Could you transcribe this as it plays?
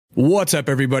What's up,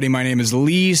 everybody? My name is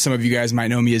Lee. Some of you guys might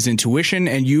know me as Intuition,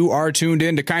 and you are tuned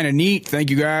in to Kinda Neat. Thank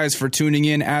you guys for tuning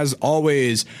in as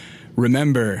always.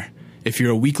 Remember, if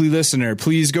you're a weekly listener,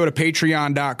 please go to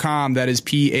patreon.com. That is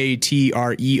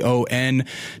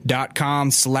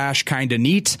patreon.com/kinda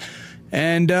neat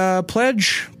and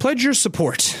pledge your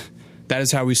support. That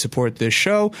is how we support this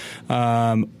show.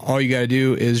 All you got to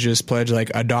do is just pledge like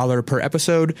 $1 per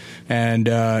episode. And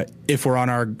if we're on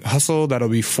our hustle, that'll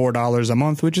be $4 a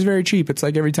month, which is very cheap. It's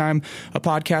like every time a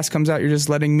podcast comes out, you're just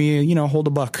letting me, hold a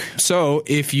buck. So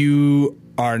if you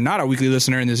are not a weekly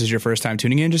listener and this is your first time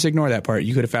tuning in, just ignore that part.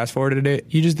 You could have fast forwarded it.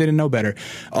 You just didn't know better.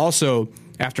 Also,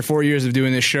 after 4 years of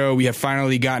doing this show, we have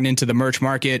finally gotten into the merch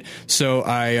market. So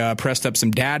I pressed up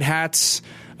some dad hats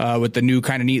with the new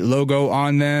Kinda Neat logo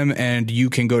on them, and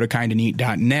you can go to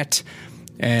kindaneat.net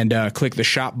and click the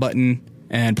shop button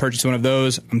and purchase one of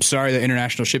those. I'm sorry that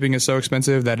international shipping is so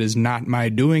expensive. That is not my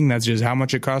doing. That's just how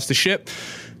much it costs to ship.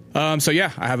 So yeah,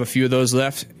 I have a few of those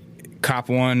left. Cop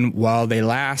one while they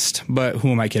last, but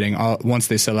who am I kidding? Once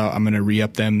they sell out, I'm going to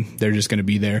re-up them. They're just going to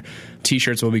be there.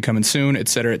 T-shirts will be coming soon,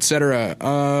 etc., etc.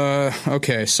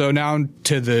 Okay, so now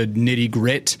to the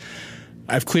nitty-grit.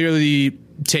 I've clearly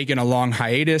taken a long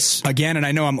hiatus again, and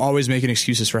I know I'm always making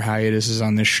excuses for hiatuses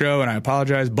on this show, and I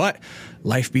apologize, but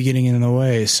life be getting in the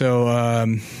way. So I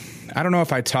don't know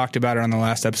if I talked about it on the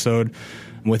last episode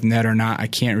with Ned or not. I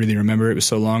can't really remember. It was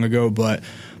so long ago, but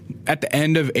at the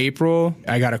end of April,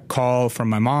 I got a call from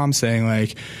my mom saying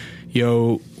like,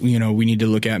 yo, we need to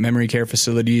look at memory care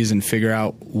facilities and figure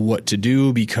out what to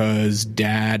do because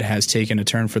dad has taken a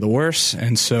turn for the worse.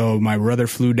 And so my brother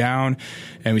flew down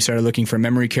and we started looking for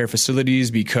memory care facilities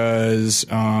because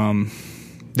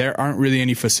there aren't really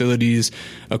any facilities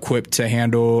equipped to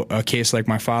handle a case like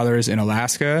my father's in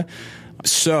Alaska.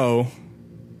 So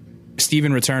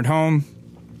Steven returned home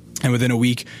and within a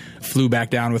week flew back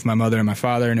down with my mother and my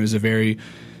father, and it was a very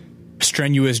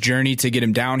strenuous journey to get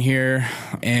him down here,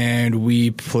 and we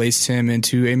placed him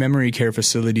into a memory care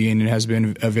facility, and it has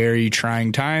been a very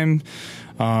trying time.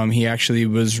 He actually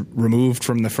was removed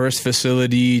from the first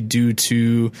facility due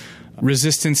to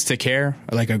resistance to care,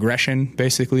 like aggression,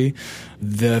 basically.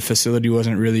 The facility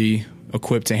wasn't really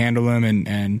equipped to handle him,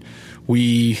 and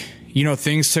we,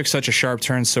 things took such a sharp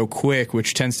turn so quick,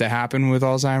 which tends to happen with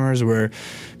Alzheimer's, where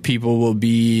people will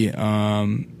be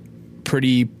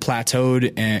pretty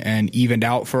plateaued and evened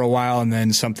out for a while, and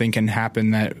then something can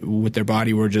happen that with their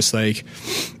body where just like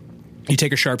you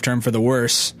take a sharp turn for the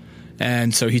worse.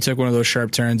 And so he took one of those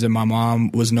sharp turns, and my mom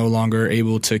was no longer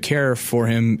able to care for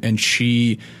him, and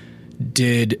she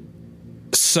did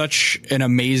such an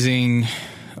amazing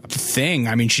thing.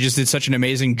 I mean, she just did such an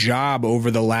amazing job over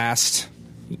the last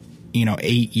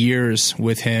 8 years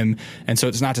with him. And so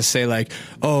it's not to say like,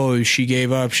 oh, she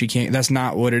gave up, she can't. That's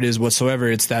not what it is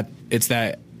whatsoever. It's that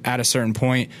at a certain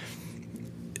point,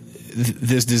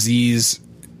 this disease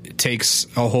takes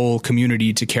a whole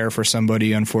community to care for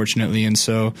somebody, unfortunately. And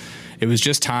so it was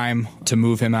just time to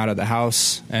move him out of the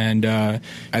house. And I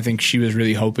think she was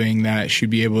really hoping that she'd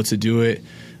be able to do it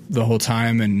the whole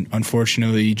time. And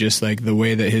unfortunately, just like the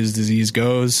way that his disease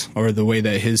goes, or the way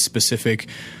that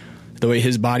the way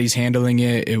his body's handling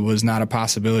it, it was not a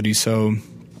possibility. So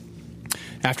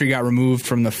after he got removed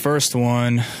from the first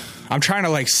one, I'm trying to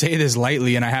like say this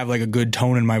lightly and I have like a good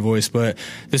tone in my voice, but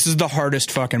this is the hardest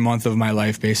fucking month of my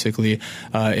life, basically.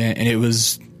 And it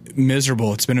was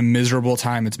miserable. It's been a miserable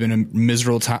time. It's been a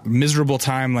miserable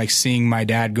time like seeing my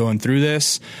dad going through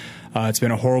this. It's been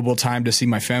a horrible time to see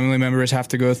my family members have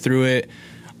to go through it.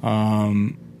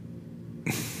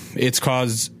 It's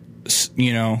caused,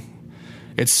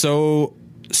 it's so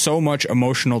much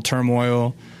emotional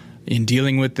turmoil in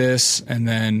dealing with this, and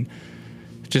then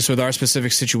just with our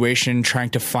specific situation, trying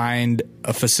to find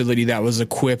a facility that was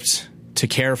equipped to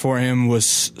care for him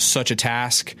was such a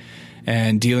task,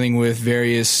 and dealing with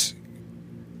various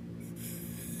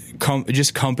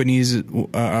companies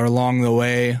along the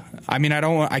way. I mean,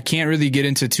 I can't really get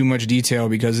into too much detail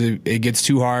because it gets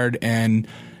too hard, and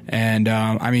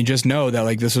I mean, just know that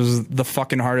like this was the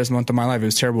fucking hardest month of my life. It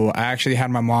was terrible. I actually had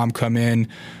my mom come in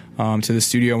to the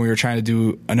studio, and we were trying to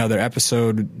do another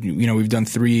episode. We've done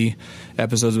 3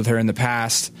 episodes with her in the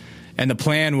past, and the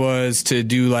plan was to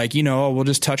do like, we'll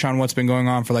just touch on what's been going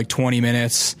on for like 20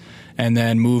 minutes and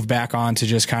then move back on to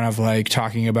just kind of like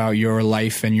talking about your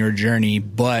life and your journey.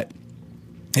 But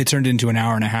it turned into an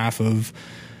hour and a half of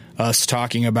us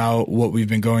talking about what we've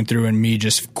been going through and me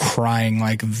just crying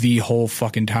like the whole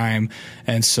fucking time.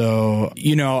 And so,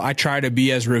 you know, I try to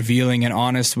be as revealing and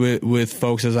honest with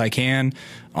folks as I can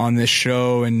on this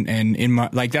show. And in my,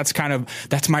 like, that's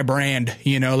my brand,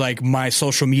 you know, like my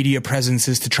social media presence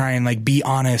is to try and like be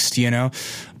honest, you know,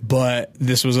 but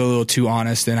this was a little too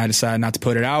honest and I decided not to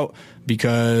put it out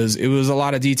because it was a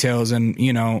lot of details. And,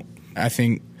 you know, I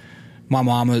think my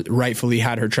mom rightfully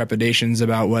had her trepidations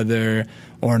about whether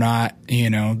or not, you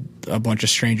know, a bunch of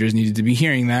strangers needed to be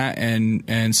hearing that.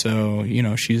 And so, you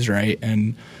know, she's right.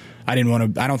 And I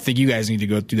don't think you guys need to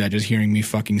go through that, just hearing me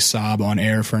fucking sob on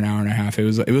air for an hour and a half. It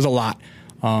was a lot.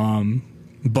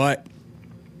 But,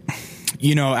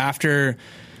 you know, after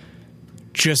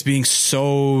just being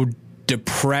so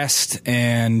depressed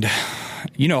and,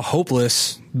 you know,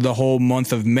 hopeless the whole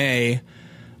month of May,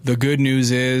 the good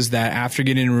news is that after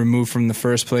getting removed from the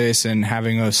first place and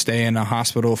having us stay in a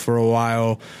hospital for a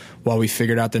while we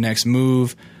figured out the next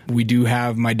move, we do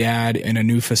have my dad in a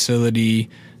new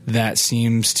facility that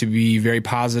seems to be very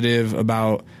positive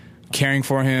about caring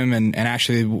for him. And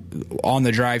actually on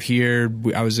the drive here,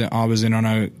 I was in on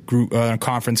a group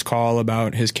conference call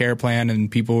about his care plan, and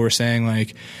people were saying,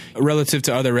 like, relative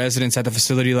to other residents at the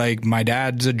facility, like, my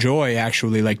dad's a joy,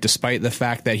 actually, like, despite the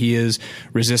fact that he is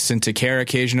resistant to care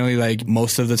occasionally, like,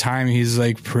 most of the time he's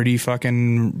like pretty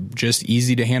fucking just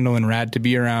easy to handle and rad to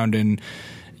be around. And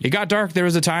it got dark. There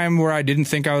was a time where I didn't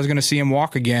think I was going to see him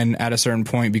walk again at a certain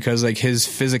point because, like, his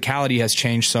physicality has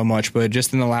changed so much. But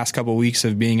just in the last couple of weeks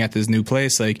of being at this new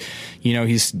place, like, you know,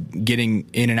 he's getting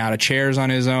in and out of chairs on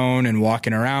his own and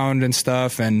walking around and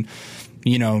stuff. And,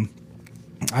 you know,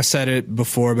 I said it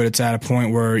before, but it's at a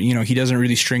point where, you know, he doesn't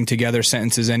really string together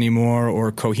sentences anymore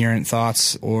or coherent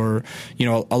thoughts, or, you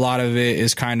know, a lot of it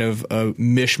is kind of a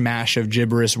mishmash of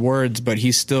gibberish words, but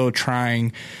he's still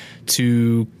trying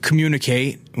to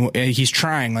communicate. He's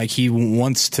trying, like, he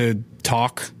wants to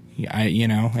talk, you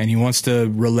know, and he wants to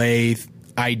relay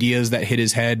ideas that hit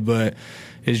his head, but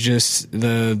it's just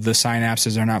the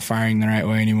synapses are not firing the right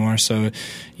way anymore. So,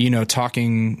 you know,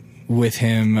 talking with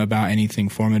him about anything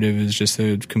formative is just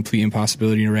a complete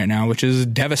impossibility right now, which is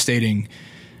devastating.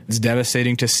 It's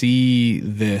devastating to see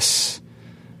this.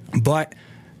 But,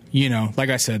 you know, like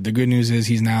I said, the good news is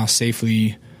he's now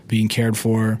safely being cared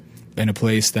for in a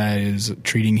place that is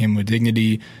treating him with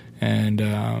dignity. And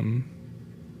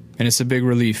it's a big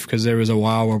relief, because there was a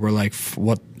while where we're like,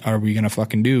 what are we going to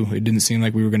fucking do? It didn't seem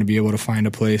like we were going to be able to find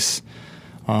a place,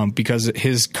 because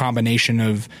his combination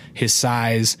of his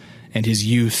size and his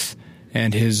youth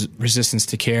and his resistance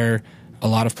to care, a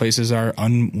lot of places are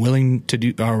unwilling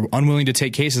to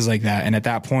take cases like that. And at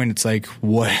that point, it's like,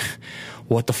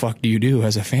 what the fuck do you do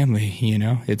as a family? You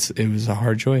know, it was a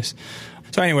hard choice.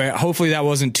 So anyway, hopefully that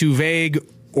wasn't too vague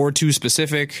or too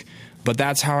specific, but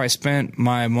that's how I spent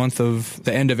my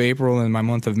the end of April and my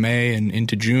month of May and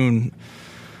into June.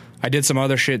 I did some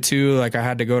other shit too. Like, I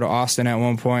had to go to Austin at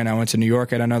one point. I went to New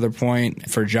York at another point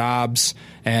for jobs.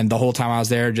 And the whole time I was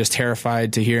there, just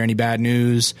terrified to hear any bad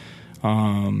news.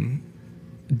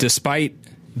 Despite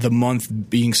the month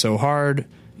being so hard,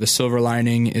 the silver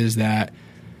lining is that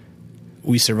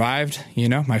we survived. You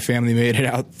know, my family made it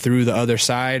out through the other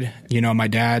side. You know, my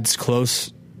dad's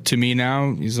close to me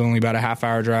now. He's only about a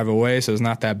half-hour drive away, so it's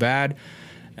not that bad.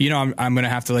 You know, I'm going to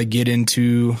have to, like, get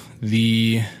into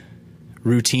the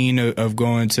routine of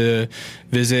going to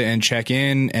visit and check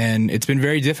in, and it's been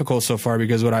very difficult so far,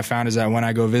 because what I found is that when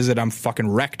I go visit, I'm fucking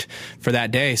wrecked for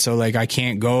that day. So, like, I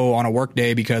can't go on a work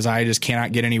day because I just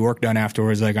cannot get any work done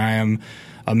afterwards. Like, I am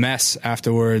a mess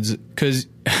afterwards, because,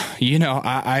 you know,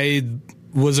 I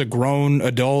was a grown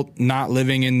adult not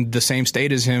living in the same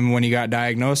state as him when he got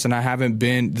diagnosed, and I haven't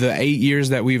been the 8 years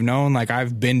that we've known. Like,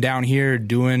 I've been down here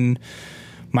doing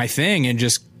my thing and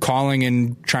just calling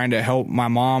and trying to help my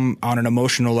mom on an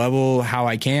emotional level how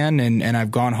I can. And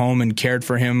I've gone home and cared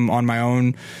for him on my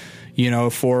own, you know,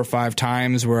 4 or 5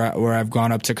 times where I've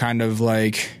gone up to kind of,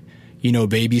 like, you know,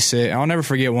 babysit. I'll never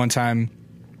forget one time,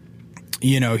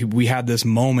 you know, we had this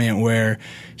moment where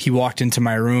he walked into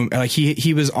my room. Like,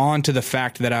 he was on to the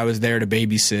fact that I was there to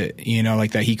babysit, you know,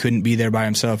 like, that he couldn't be there by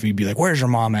himself. He'd be like, "Where's your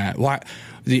mom at?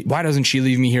 Why doesn't she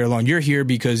leave me here alone? You're here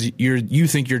because you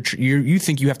think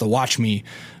you have to watch me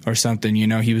or something." You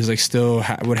know, he was like, still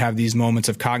would have these moments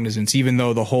of cognizance, even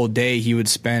though the whole day he would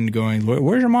spend going,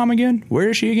 "Where's your mom again? Where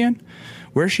is she again?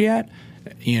 Where's she at?"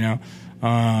 You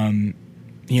know,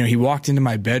 he walked into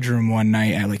my bedroom one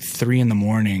night at like 3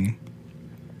 a.m.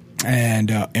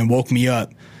 and woke me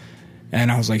up.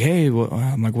 And I was like, "Hey,"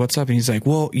 I'm like, "What's up?" And he's like,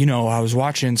 "Well, you know, I was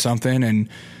watching something, and,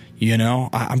 you know,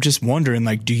 I'm just wondering,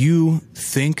 like, do you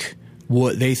think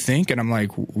what they think. And I'm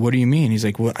like, what do you mean? He's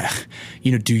like, well,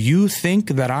 do you think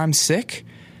that I'm sick?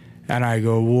 And I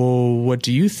go, well, what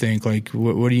do you think? Like,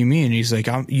 what do you mean? And he's like,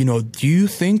 do you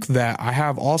think that I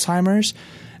have Alzheimer's?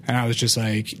 And I was just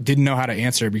like, didn't know how to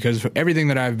answer, because everything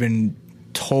that I've been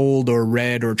told or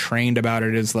read or trained about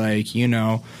it is like,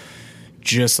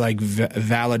 just like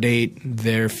validate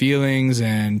their feelings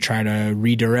and try to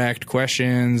redirect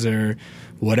questions or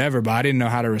whatever. But I didn't know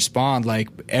how to respond. Like,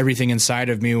 everything inside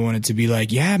of me wanted to be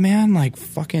like, yeah, man, like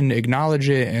fucking acknowledge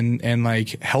it and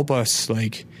like help us,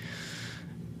 like,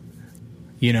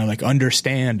 like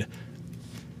understand.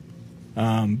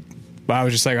 But I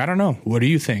was just like, I don't know. What do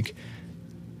you think?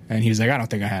 And he was like, I don't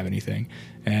think I have anything.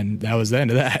 And that was the end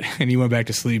of that. And he went back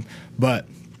to sleep. But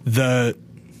the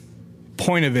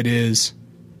point of it is,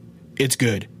 it's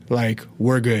good. Like,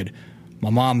 we're good. My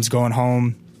mom's going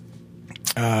home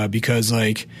because,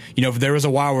 like, there was a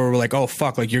while where we're like, oh,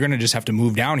 fuck, like, you're going to just have to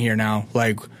move down here now.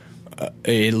 Like,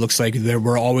 it looks like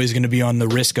we're always going to be on the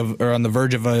on the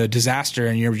verge of a disaster,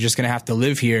 and you're just going to have to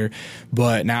live here.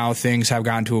 But now things have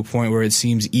gotten to a point where it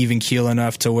seems even keel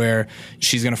enough to where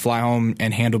she's going to fly home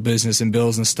and handle business and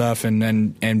bills and stuff,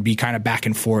 and be kind of back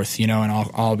and forth, and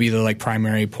I'll be the like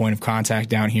primary point of contact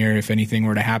down here. If anything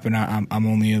were to happen, I'm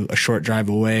only a short drive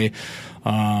away.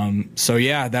 So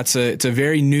yeah, it's a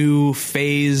very new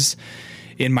phase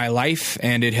in my life,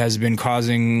 and it has been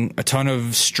causing a ton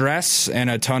of stress and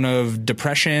a ton of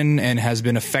depression, and has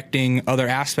been affecting other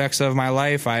aspects of my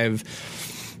life. I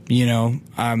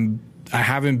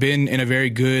haven't been in a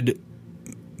very good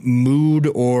mood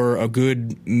or a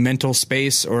good mental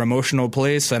space or emotional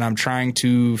place, and I'm trying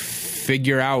to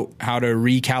figure out how to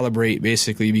recalibrate,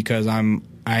 basically, because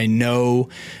I know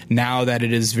now that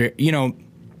it is very,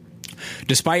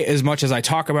 despite as much as I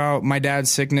talk about my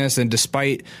dad's sickness, and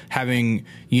despite having,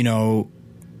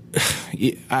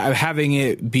 having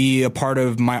it be a part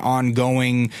of my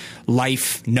ongoing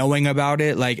life, knowing about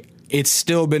it, like, it's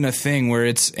still been a thing where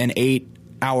it's an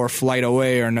 8-hour flight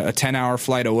away or a 10-hour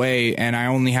flight away, and I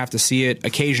only have to see it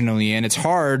occasionally, and it's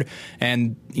hard,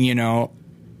 and,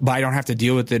 but I don't have to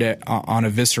deal with it on a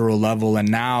visceral level.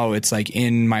 And now it's like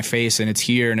in my face, and it's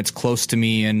here, and it's close to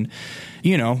me. And,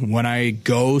 when I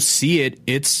go see it,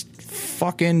 it's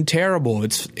fucking terrible.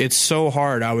 It's so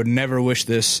hard. I would never wish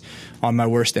this on my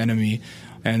worst enemy.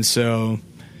 And so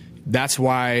that's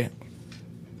why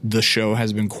the show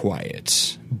has been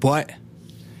quiet. But,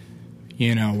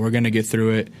 we're going to get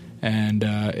through it, and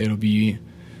it'll be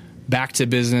back to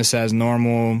business as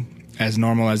normal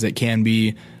as it can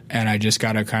be. And I just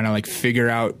got to kind of like figure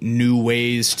out new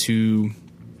ways to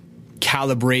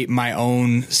calibrate my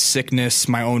own sickness,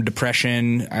 my own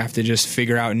depression. I have to just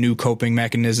figure out new coping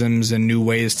mechanisms and new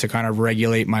ways to kind of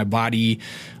regulate my body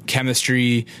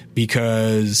chemistry,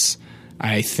 because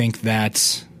I think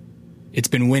that it's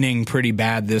been winning pretty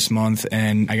bad this month,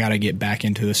 and I got to get back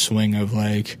into the swing of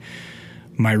like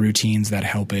my routines that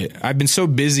help it. I've been so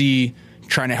busy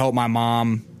trying to help my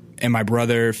mom and my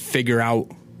brother figure out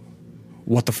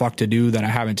what the fuck to do that I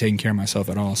haven't taken care of myself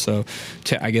at all. So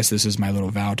I guess this is my little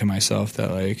vow to myself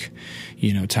that, like,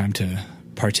 time to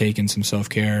partake in some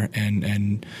self-care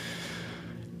and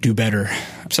do better.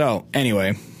 So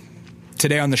anyway,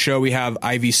 today on the show we have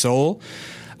Ivy Soul.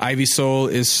 Ivy Soul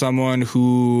is someone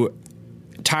who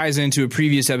ties into a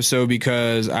previous episode,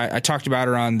 because I talked about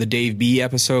her on the Dave B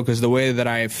episode, because the way that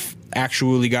I've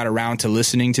actually got around to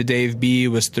listening to Dave B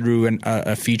was through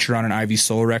a feature on an Ivy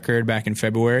Soul record back in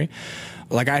February.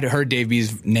 Like, I'd heard Dave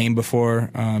B's name before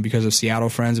because of Seattle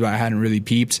Friends, but I hadn't really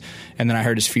peeped. And then I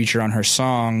heard his feature on her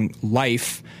song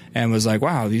Life, and was like,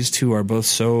 wow, these two are both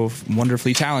so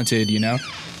wonderfully talented,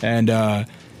 And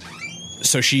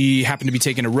so she happened to be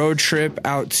taking a road trip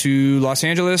out to Los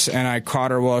Angeles, and I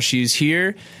caught her while she's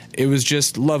here. It was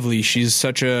just lovely. She's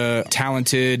such a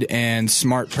talented and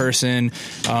smart person,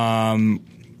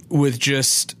 with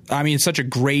just, such a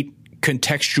great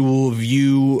contextual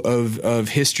view of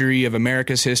history, of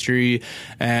America's history.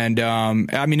 And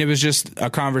it was just a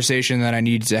conversation that I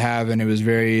needed to have, and it was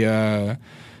very it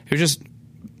was just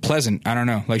pleasant. I don't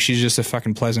know, like, she's just a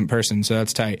fucking pleasant person, so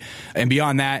that's tight. And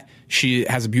beyond that, she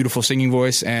has a beautiful singing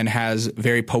voice and has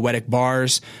very poetic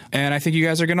bars, and I think you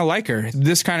guys are gonna like her.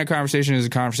 This kind of conversation is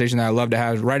a conversation that I love to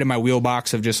have, right in my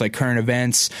wheelbox of just like current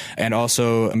events, and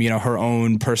also her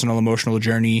own personal emotional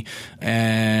journey.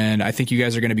 And I think you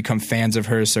guys are gonna become fans of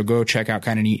hers, so go check out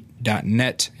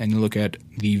kindaneat.net and look at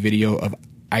the video of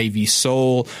Ivy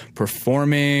Soul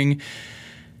performing.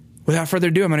 Without further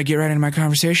ado, I'm going to get right into my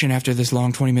conversation after this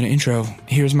long 20-minute intro.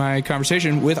 Here's my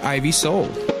conversation with Ivy Soul.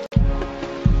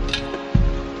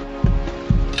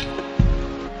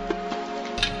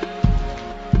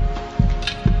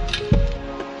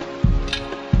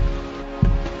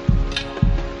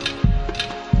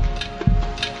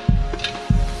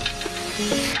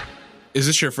 Is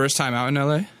this your first time out in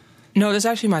LA? No, this is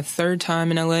actually my third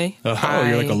time in LA. Oh,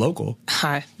 you're like a local.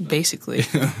 Basically.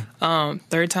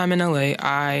 Third time in LA.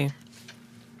 I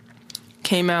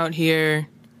came out here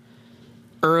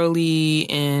early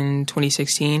in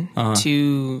 2016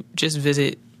 to just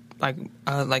visit. Like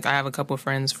I have a couple of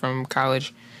friends from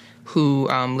college who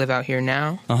live out here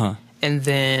now. And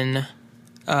then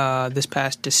this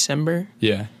past December,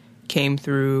 came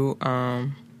through.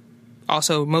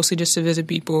 Also, mostly just to visit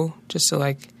people, just to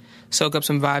like soak up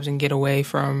some vibes and get away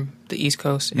from the East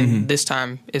Coast. And this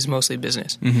time is mostly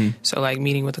business. So like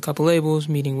meeting with a couple labels,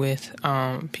 meeting with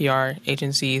PR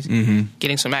agencies,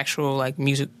 getting some actual like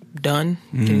music done,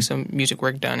 getting some music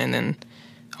work done, and then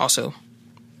also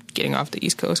getting off the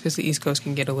East Coast because the East Coast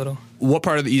can get a little. What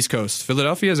part of the East Coast?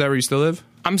 Philadelphia? Is that where you still live?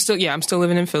 I'm still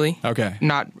living in Philly. Okay.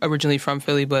 Not originally from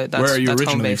Philly, but that's where are you that's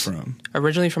originally home base. from?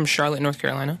 Originally from Charlotte, North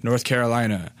Carolina. North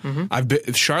Carolina. I've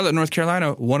been Charlotte, North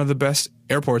Carolina, one of the best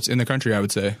airports in the country, I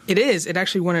would say. It is. It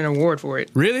actually won an award for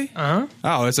it. Really? Oh,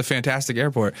 it's a fantastic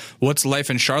airport. What's life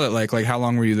in Charlotte like? Like, how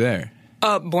long were you there?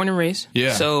 Born and raised.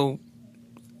 Yeah. So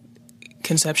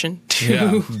conception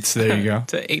to, so there you go.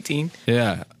 to 18.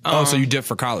 Yeah. So you dipped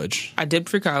for college. I dipped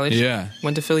for college. Yeah.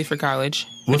 Went to Philly for college.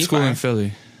 What school in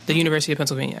Philly? The University of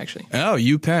Pennsylvania, actually. Oh,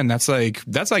 UPenn. That's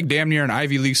like damn near an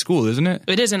Ivy League school, isn't it?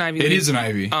 It is an Ivy League. It is an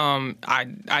Ivy.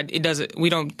 It doesn't. We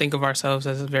don't think of ourselves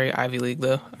as a very Ivy League,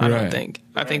 though. I don't think.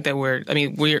 I think that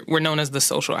we're known as the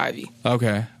social Ivy.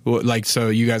 Okay. Well, so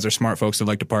you guys are smart folks that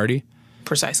like to party?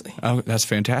 Precisely. Oh, that's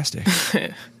fantastic.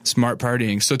 Smart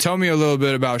partying. So tell me a little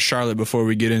bit about Charlotte before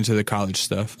we get into the college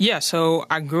stuff. Yeah. So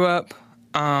I grew up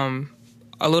a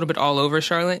little bit all over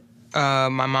Charlotte. My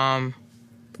mom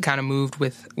kind of moved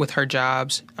with her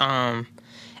jobs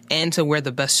and to where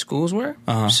the best schools were.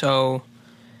 So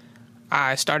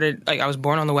I started, I was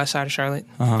born on the west side of Charlotte.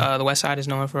 The west side is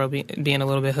known for being a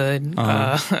little bit hood,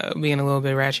 being a little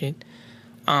bit ratchet.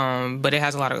 But it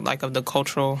has a lot of of the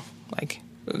cultural,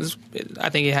 I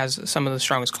think it has some of the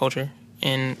strongest culture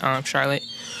in Charlotte.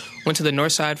 Went to the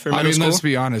north side for middle school. Let's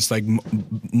be honest.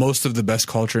 Most of the best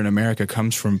culture in America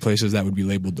comes from places that would be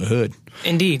labeled the hood.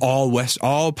 Indeed.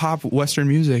 All pop Western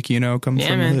music, comes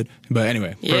from the hood. But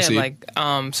anyway, proceed.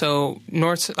 So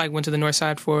north, went to the north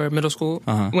side for middle school.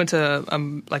 Went to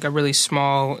a really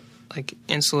small,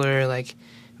 insular,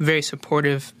 very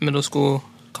supportive middle school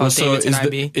called Davidson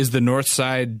IB. Is the north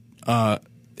side?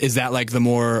 Is that the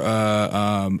more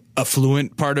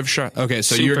affluent part of Charlotte? Okay,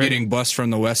 so you're getting bused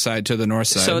from the west side to the north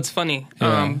side. So it's funny.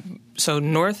 Yeah. So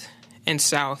north and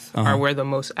south are where the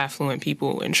most affluent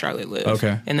people in Charlotte live.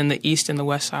 Okay. And then the east and the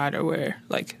west side are where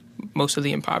most of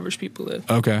the impoverished people live.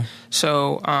 Okay.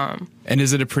 So and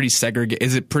is it a pretty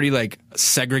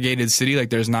segregated city?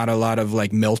 There's not a lot of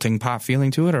melting pot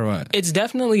feeling to it, or what? It's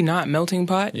definitely not melting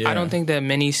pot. Yeah. I don't think that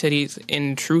many cities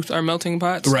in truth are melting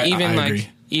pots. Right. I agree.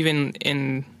 Even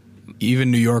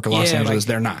New York or Los Angeles,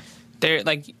 they're not. They're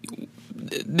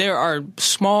there are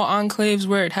small enclaves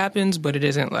where it happens, but it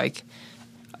isn't like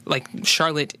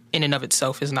Charlotte in and of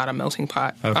itself is not a melting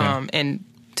pot. Okay. And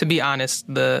to be honest,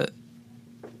 the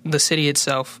city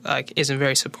itself isn't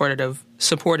very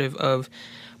supportive of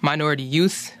minority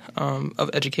youth, of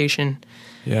education.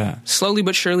 Yeah. Slowly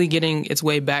but surely getting its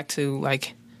way back to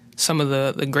some of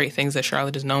the great things that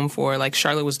Charlotte is known for.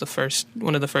 Charlotte was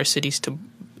one of the first cities to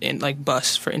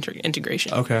bus for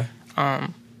integration. Okay.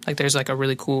 There's a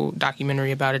really cool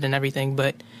documentary about it and everything,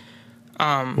 but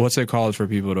what's it called for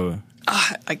people to?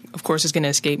 Of course, it's going to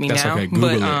escape me That's now. Okay.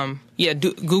 Google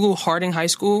it. Google Harding High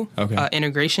School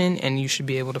integration, and you should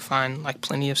be able to find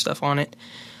plenty of stuff on it.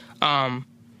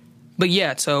 But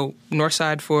yeah, so north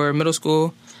side for middle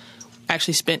school.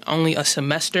 Actually spent only a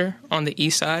semester on the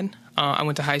east side. I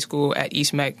went to high school at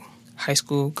East Meck High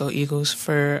School, go Eagles,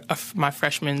 for my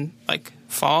freshman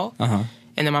fall. And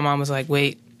then my mom was like,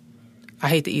 wait, I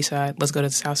hate the east side. Let's go to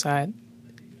the south side.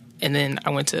 And then I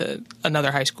went to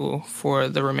another high school for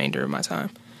the remainder of my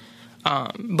time.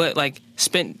 But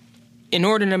spent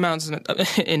inordinate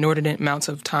amounts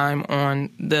of time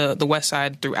on the west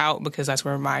side throughout because that's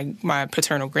where my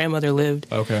paternal grandmother lived.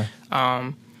 Okay.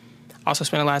 Also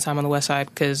spent a lot of time on the west side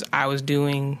because I was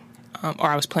doing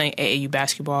I was playing AAU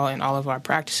basketball and all of our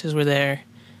practices were there.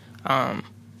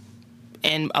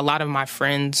 And a lot of my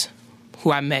friends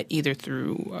who I met either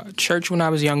through church when I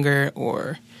was younger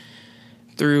or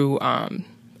through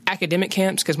academic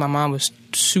camps, because my mom was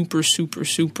super, super,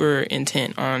 super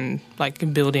intent on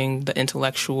building the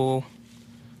intellectual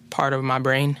part of my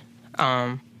brain.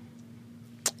 A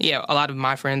lot of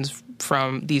my friends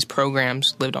from these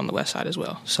programs lived on the west side as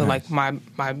well. So my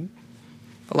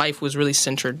life was really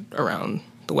centered around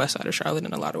the west side of Charlotte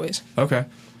in a lot of ways. Okay.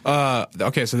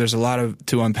 Okay, so there's a lot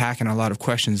to unpack and a lot of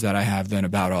questions that I have then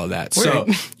about all that. Word. So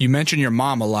you mentioned your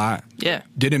mom a lot. Yeah.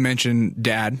 Didn't mention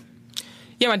dad.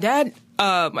 Yeah, my dad,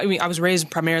 I was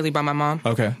raised primarily by my mom.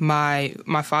 Okay.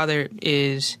 My father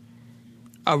is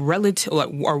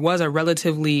was a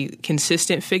relatively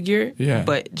consistent figure, Yeah.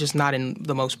 but just not in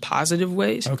the most positive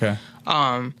ways. Okay.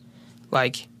 I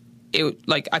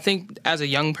think as a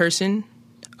young person,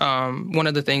 one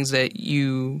of the things that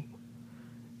you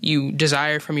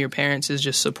desire from your parents is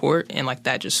just support, and like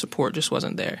that support just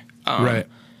wasn't there. Right.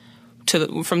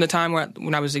 From the time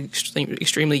when I was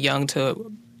extremely young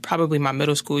to probably my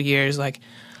middle school years, like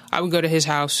I would go to his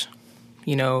house,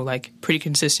 like pretty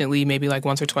consistently, maybe like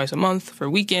once or twice a month for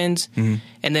weekends. Mm-hmm.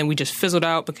 And then we just fizzled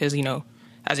out because,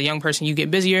 as a young person, you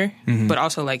get busier, mm-hmm. but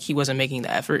also like he wasn't making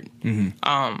the effort.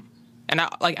 Mm-hmm.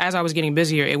 As I was getting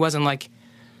busier, it wasn't like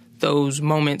those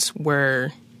moments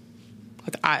where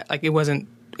it wasn't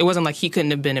like he couldn't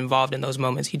have been involved in those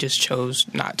moments. He just chose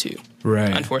not to,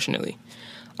 right? Unfortunately.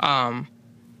 And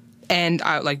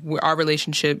our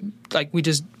relationship,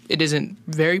 it isn't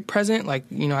very present. I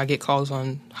get calls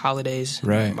on holidays.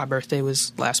 Right. My birthday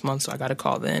was last month, so I got a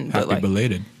call then. Happy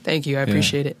belated. Thank you. I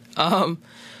appreciate it.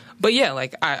 But yeah,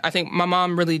 I think my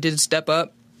mom really did step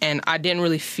up, and I didn't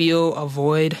really feel a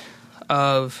void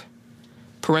of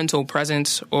parental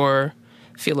presence or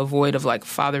feel a void of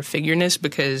father figureness,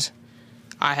 because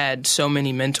I had so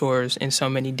many mentors in so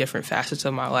many different facets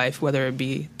of my life, whether it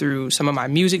be through some of my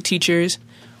music teachers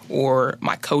or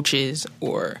my coaches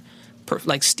or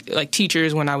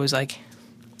teachers when I was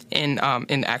in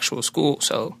actual school.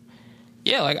 So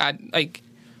yeah,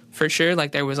 for sure,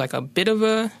 there was a bit of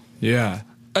a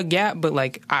gap, but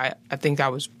I think I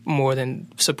was more than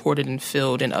supported and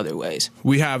filled in other ways.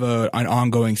 We have an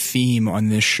ongoing theme on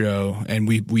this show, and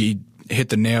we hit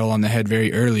the nail on the head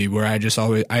very early, where I just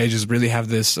really have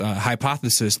this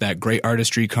hypothesis that great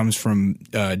artistry comes from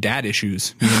dad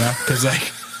issues, because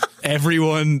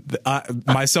everyone,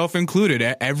 myself included,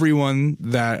 everyone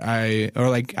that I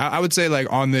would say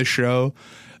on this show,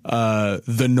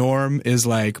 the norm is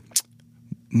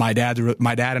my dad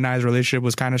and I's relationship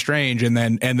was kind of strange, and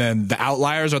then the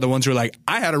outliers are the ones who are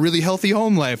I had a really healthy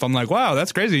home life. I'm wow,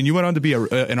 that's crazy, and you went on to be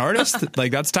an artist.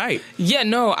 That's tight. Yeah,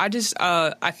 no, I just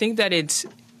I think that it's.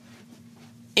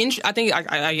 I think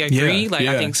I agree.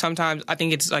 I think sometimes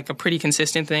it's a pretty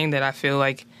consistent thing that I feel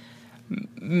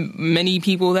many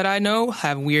people that I know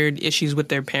have weird issues with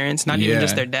their parents, not even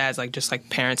just their dads, just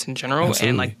parents in general.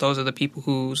 Absolutely. And those are the people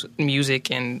whose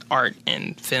music and art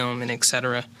and film and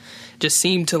etc. just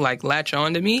seem to latch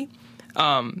on to me.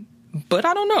 But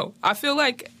I don't know. I feel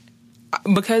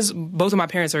because both of my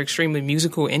parents are extremely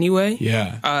musical anyway.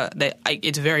 That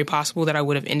it's very possible that I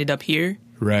would have ended up here.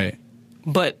 Right.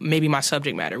 But maybe my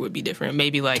subject matter would be different.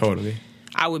 Maybe totally.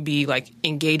 I would be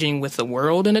engaging with the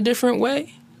world in a different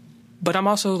way. But I'm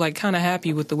also kind of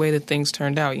happy with the way that things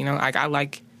turned out. I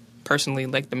personally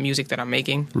the music that I'm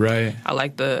making. Right. I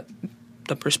like the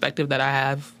perspective that I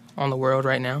have on the world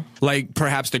right now.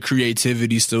 Perhaps the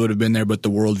creativity still would have been there, but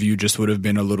the worldview just would have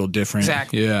been a little different.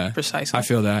 Exactly. Yeah. Precisely. I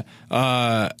feel that.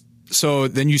 So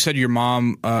then you said your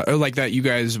mom, that you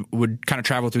guys would kind of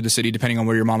travel through the city depending on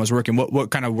where your mom was working.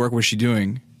 What kind of work was she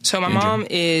doing? So my mom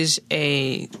is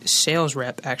a sales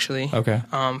rep, actually. Okay.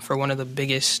 For one of the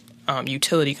biggest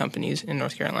utility companies in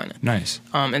North Carolina. Nice.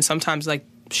 And sometimes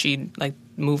she'd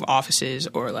move offices,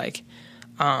 or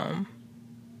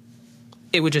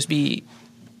it would just be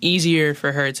easier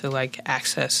for her to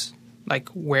access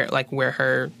where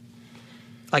her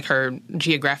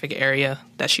geographic area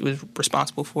that she was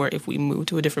responsible for if we moved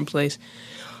to a different place.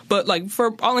 But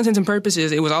for all intents and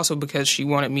purposes, it was also because she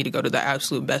wanted me to go to the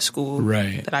absolute best school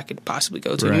that I could possibly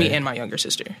go to, me and my younger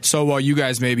sister. So while you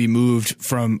guys maybe moved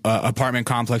from apartment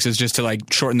complexes just to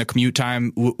shorten the commute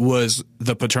time, was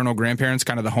the paternal grandparents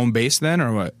kind of the home base then,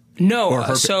 or what? No. Or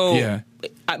her,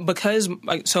 because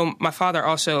my father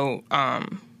also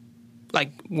my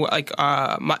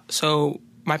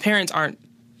parents aren't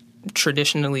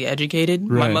traditionally educated.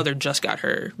 Right. My mother just got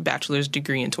her bachelor's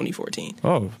degree in 2014.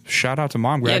 Oh, shout out to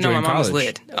mom graduating my mom college. was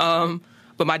lit.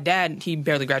 But my dad, he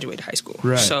barely graduated high school.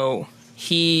 Right. So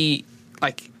he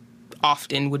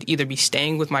often would either be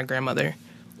staying with my grandmother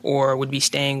or would be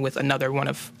staying with another one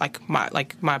of my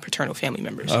paternal family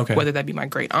members. Okay. Whether that be my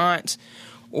great aunts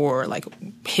or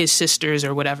his sisters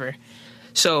or whatever.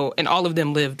 So, and all of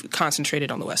them lived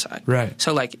concentrated on the west side. Right.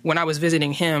 So, when I was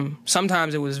visiting him,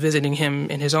 sometimes it was visiting him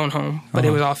in his own home, but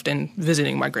it was often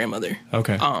visiting my grandmother.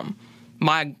 Okay.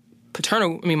 My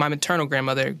maternal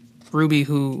grandmother, Ruby,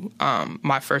 who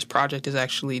my first project is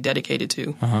actually dedicated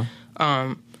to,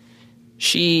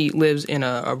 She lives in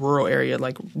a rural area,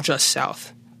 like just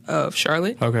south of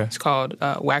Charlotte. Okay. It's called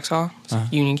Waxhaw,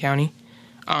 Union County.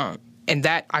 And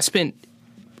that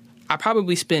I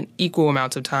probably spent equal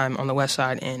amounts of time on the west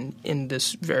side and in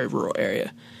this very rural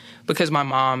area, because my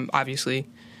mom, obviously,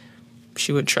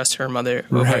 she would trust her mother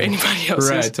over anybody else's.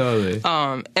 Right, totally.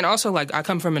 And also, like, I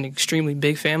come from an extremely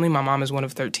big family. My mom is one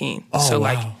of 13. Oh, so,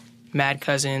 wow. like, mad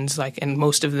cousins, like, and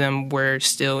most of them were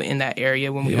still in that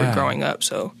area when we were growing up,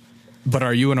 so. But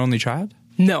are you an only child?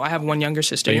 No, I have one younger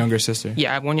sister. A younger sister? Yeah,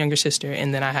 I have one younger sister,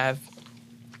 and then I have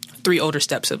 3 older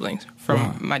step-siblings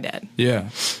from my dad. Yeah.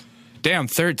 Damn,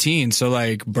 13. So,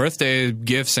 like, birthday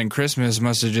gifts and Christmas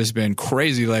must have just been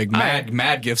crazy, like,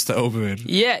 mad gifts to open.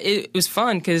 Yeah, it was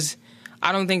fun, because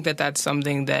I don't think that that's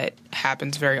something that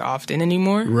happens very often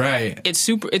anymore. Right.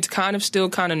 It's kind of still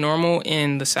kind of normal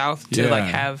in the South to, like,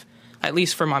 have, at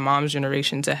least for my mom's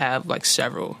generation, to have, like,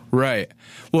 several. Right.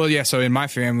 Well, yeah, so in my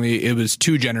family, it was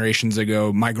 2 generations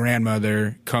ago. My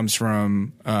grandmother comes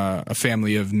from a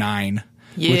family of 9,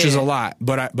 which is a lot.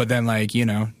 But then, like, you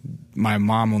know, my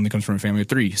mom only comes from a family of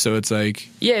 3. So it's like...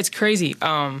 Yeah, it's crazy.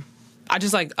 I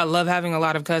just, like, I love having a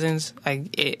lot of cousins.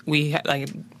 Like, we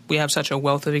have such a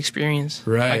wealth of experience.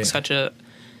 Right. Like, such a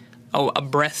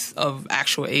breadth of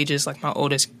actual ages. Like, my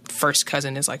oldest first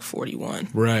cousin is, like, 41.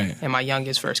 Right. And my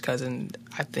youngest first cousin,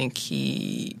 I think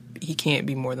he can't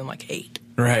be more than, like, 8.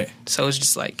 Right. So it's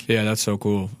just like... Yeah, that's so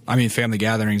cool. I mean, family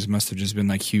gatherings must have just been,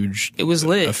 like, huge. It was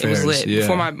lit. Affairs. It was lit.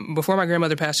 Yeah. Before my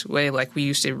grandmother passed away, like, we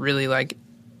used to really, like,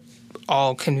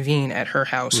 all convene at her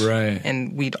house. Right.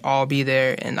 And we'd all be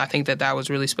there. And I think that was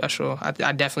really special. I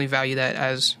definitely value that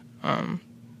as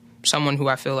someone who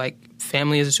I feel like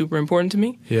family is super important to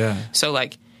me. Yeah. So,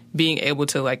 like, being able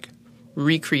to, like,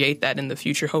 recreate that in the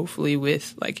future, hopefully,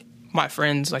 with, like, my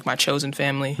friends, like my chosen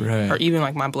family, or even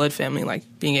like my blood family, like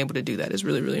being able to do that is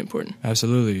really, really important.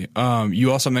 Absolutely.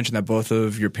 You also mentioned that both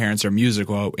of your parents are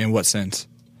musical. In what sense?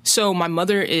 So my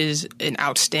mother is an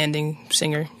outstanding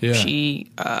singer. Yeah.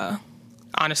 She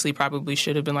honestly probably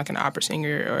should have been like an opera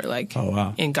singer or like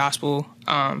in gospel.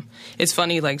 It's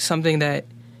funny, like something that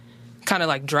kind of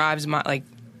like drives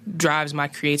my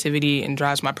creativity and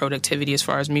drives my productivity as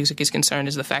far as music is concerned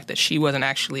is the fact that she wasn't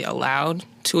actually allowed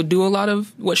to do a lot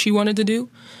of what she wanted to do.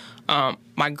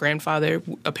 My grandfather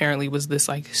apparently was this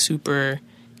like super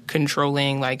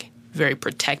controlling, like very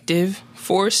protective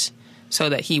force, so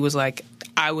that he was like,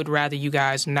 I would rather you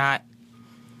guys not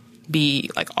be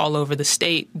like all over the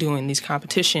state doing these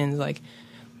competitions. Like,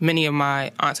 many of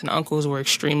my aunts and uncles were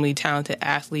extremely talented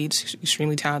athletes,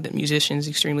 extremely talented musicians,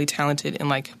 extremely talented in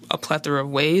like a plethora of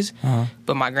ways.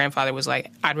 But my grandfather was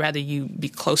like, I'd rather you be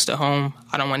close to home.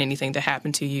 I don't want anything to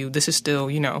happen to you. This is still,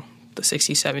 you know, the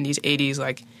 60s, 70s, 80s,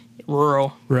 like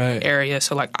rural area.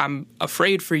 So like, I'm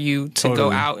afraid for you to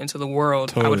go out into the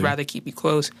world. I would rather keep you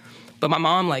close. But my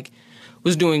mom like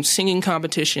was doing singing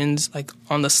competitions like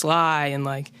on the sly and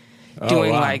like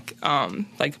doing like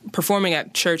performing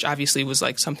at church obviously was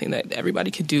like something that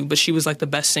everybody could do, but she was like the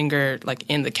best singer like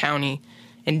in the county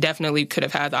and definitely could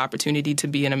have had the opportunity to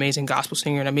be an amazing gospel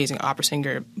singer, an amazing opera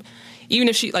singer. Even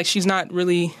if she's not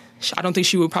really, I don't think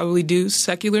she would probably do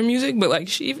secular music, but like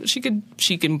she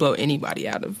can blow anybody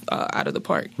out of the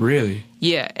park. Really?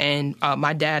 Yeah, and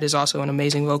my dad is also an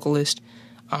amazing vocalist.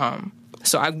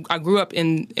 So I grew up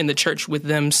in the church with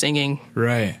them singing.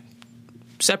 Right.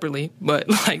 Separately, but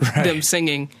like them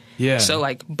singing. Yeah. So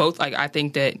like both, like I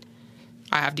think that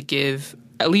I have to give,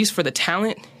 at least for the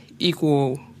talent,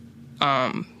 equal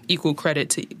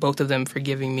credit to both of them for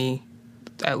giving me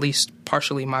at least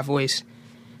partially my voice,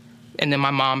 and then my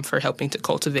mom for helping to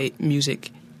cultivate music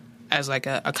as like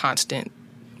a constant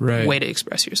way to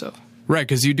express yourself. Right,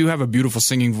 because you do have a beautiful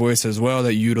singing voice as well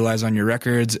that you utilize on your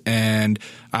records, and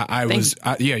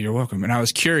yeah, you're welcome. And I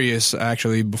was curious,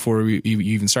 actually, before we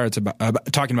even started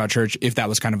talking about church, if that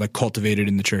was kind of like cultivated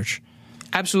in the church.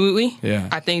 Absolutely. Yeah.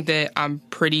 I think that I'm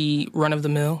pretty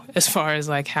run-of-the-mill as far as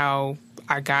like how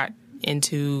I got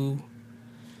into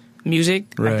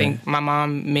music. I think my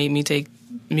mom made me take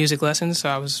music lessons, so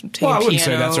I was taking piano. I wouldn't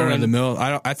say that's run of the mill.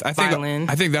 I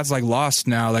think that's like lost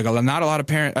now. Like not a lot of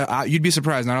parents. You'd be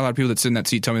surprised. Not a lot of people that sit in that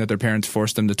seat tell me that their parents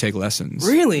forced them to take lessons.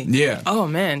 Really? Yeah. Oh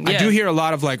man. Yeah. I do hear a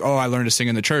lot of like, I learned to sing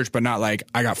in the church, but not like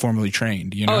I got formally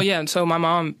trained. You know? Oh yeah. So my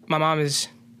mom.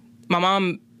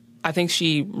 I think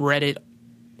she read it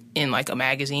in like a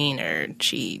magazine, or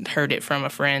she heard it from a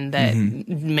friend that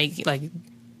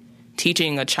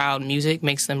teaching a child music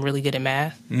makes them really good at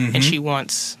math, and she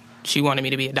wanted me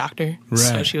to be a doctor. Right.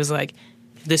 So she was like,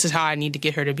 this is how I need to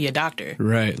get her to be a doctor.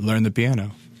 Right. Learn the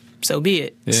piano. So be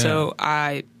it. Yeah. So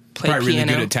I played probably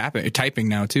piano. Really good at typing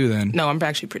now too then. No, I'm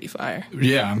actually pretty fire.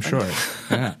 Yeah, I'm sure.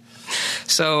 Yeah.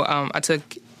 So I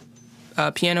took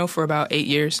piano for about 8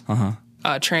 years.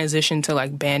 Transitioned to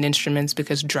like band instruments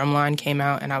because Drumline came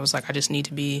out, and I was like, I just need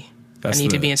to be. I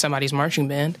need to be in somebody's marching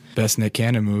band. Best Nick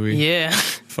Cannon movie. Yeah,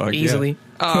 fuck easily.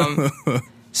 Yeah.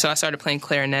 So I started playing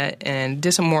clarinet and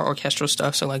did some more orchestral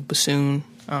stuff. So like bassoon,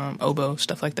 oboe,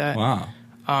 stuff like that. Wow.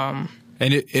 And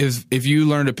if you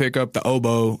learn to pick up the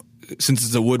oboe, since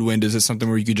it's a woodwind, is it something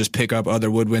where you could just pick up other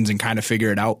woodwinds and kind of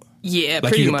figure it out? Yeah,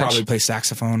 like pretty you could much. probably play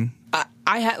saxophone.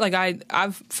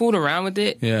 I've fooled around with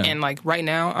it, Yeah. and like right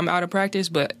now I'm out of practice.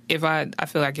 But I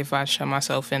feel like if I shut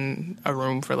myself in a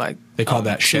room for like they call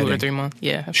that 2 shedding. or 3 months,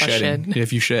 yeah, if shedding. I shed,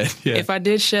 if you shed, yeah. If I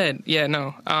did shed, yeah,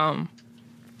 no,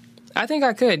 I think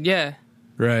I could, yeah.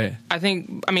 Right. I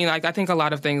think a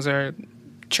lot of things are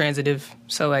transitive.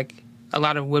 So like a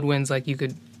lot of woodwinds, like you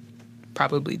could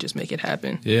probably just make it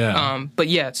happen. Yeah. But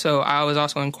yeah, so I was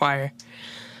also in choir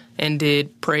and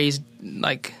did praise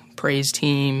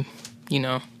team. You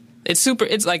know, it's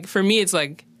like for me, it's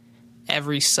like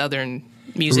every Southern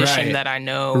musician Right. that I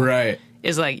know. Right.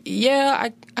 Is like, yeah,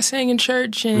 I sang in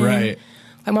church and Right.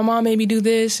 like my mom made me do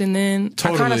this, and then I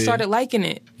kind Totally. of started liking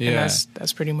it. Yeah. And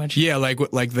that's pretty much Yeah, like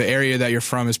the area that you're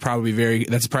from is probably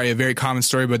that's probably a very common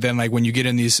story. But then like when you get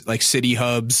in these like city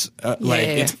hubs, like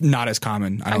it's not as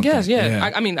common. I guess, think.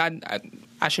 yeah. I mean,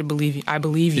 I should believe you. I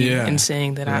believe you Yeah. in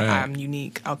saying that Right. I'm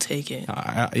unique. I'll take it.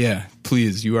 Yeah,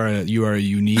 please. You are a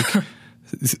unique.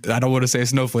 I don't want to say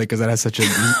snowflake because that has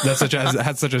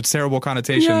such a terrible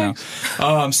connotation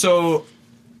now. So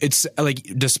it's like,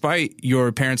 despite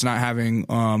your parents not having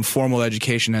formal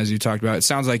education, as you talked about, it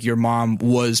sounds like your mom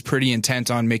was pretty intent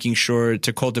on making sure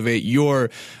to cultivate your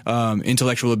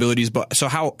intellectual abilities. But so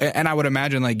how? And I would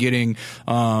imagine like getting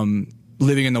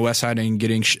living in the West Side and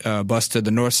getting bused to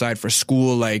the North Side for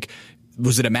school. Like,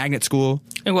 was it a magnet school?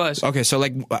 It was. Okay, so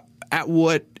like, at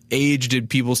what age did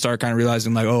people start kind of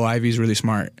realizing like, oh, Ivy's really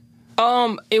smart?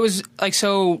 It was like,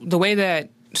 so the way that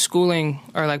schooling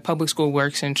or like public school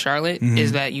works in Charlotte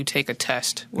is that you take a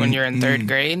test when you're in third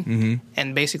grade,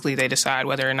 and basically they decide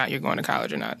whether or not you're going to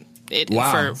college or not.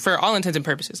 Wow. For all intents and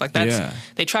purposes, like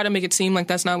they try to make it seem like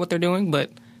that's not what they're doing, but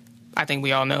I think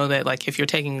we all know that like if you're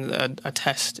taking a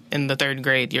test in the third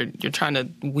grade, you're trying to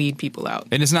weed people out.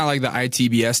 And it's not like the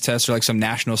ITBS test or like some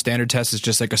national standard test. It's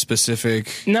just like a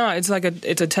specific. No, it's like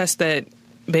it's a test that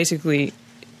basically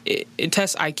it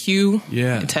tests IQ.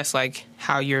 Yeah. It tests like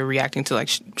how you're reacting to like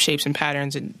shapes and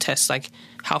patterns. It tests like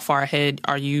how far ahead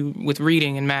are you with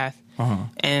reading and math.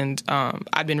 And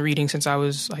I've been reading since I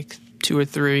was like 2 or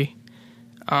 3,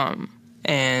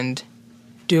 and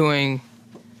doing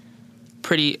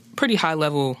pretty high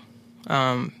level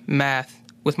math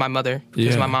with my mother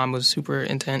because my mom was super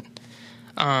intent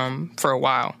for a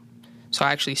while. So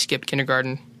I actually skipped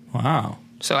kindergarten. Wow.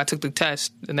 So I took the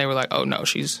test, and they were like, "Oh no,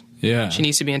 she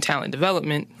needs to be in talent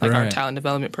development, like our talent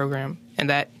development program,"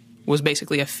 and that was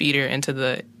basically a feeder into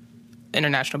the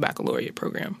International Baccalaureate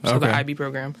program, so the IB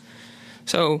program.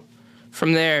 So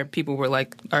from there, people were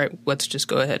like, "All right, let's just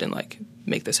go ahead and like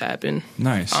make this happen."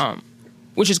 Nice.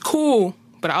 Which is cool,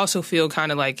 but I also feel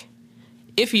kind of like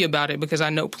iffy about it because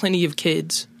I know plenty of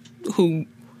kids who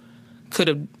could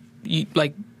have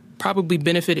like probably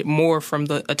benefited more from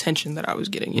the attention that I was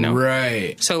getting, you know?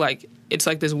 Right. So like it's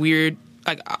like this weird,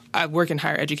 like I work in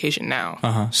higher education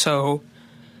now. So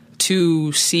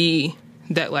to see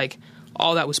that like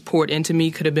all that was poured into me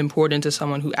could have been poured into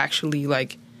someone who actually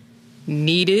like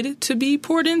needed to be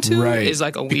poured into is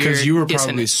like a weird because you were dissonance.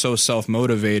 probably so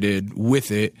self-motivated with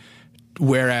it,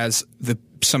 whereas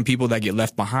some people that get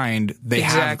left behind, they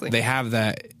have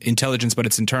that intelligence, but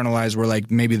it's internalized where like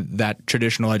maybe that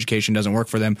traditional education doesn't work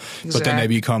for them, but then they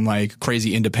become like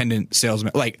crazy independent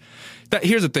salesmen. Like that.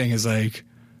 Here's the thing is like,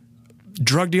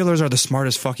 drug dealers are the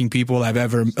smartest fucking people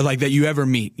that you ever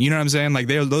meet. You know what I'm saying? Like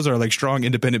those are like strong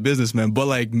independent businessmen, but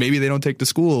like maybe they don't take to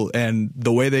school, and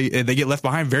the way they get left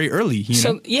behind very early. You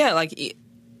know? Yeah, like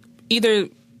either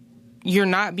you're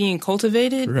not being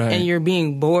cultivated and you're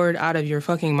being bored out of your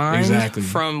fucking mind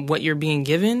from what you're being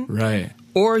given. Right.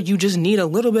 Or you just need a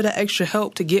little bit of extra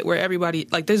help to get where everybody,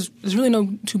 like there's really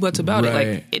no two buts about it.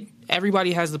 Like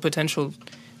everybody has the potential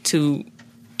to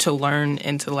learn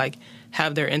and to like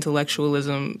have their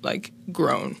intellectualism like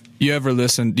grown. Do you ever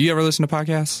listen to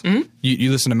podcasts? Mm-hmm. You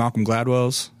listen to Malcolm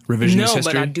Gladwell's Revisionist History? No,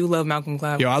 but I do love Malcolm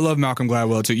Gladwell. Yo, I love Malcolm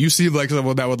Gladwell too. You seem like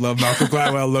someone that would love Malcolm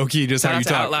Gladwell, low key, just how you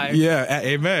talk. Outlier. Yeah,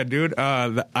 amen, dude.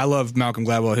 I love Malcolm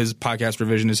Gladwell. His podcast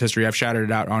Revisionist History. I've shouted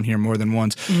it out on here more than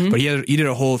once. Mm-hmm. But he did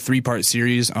a whole 3-part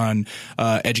series on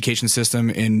education system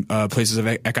in places of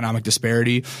economic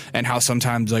disparity, and how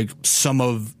sometimes like some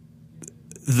of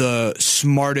the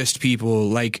smartest people,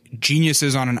 like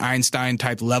geniuses on an Einstein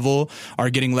type level, are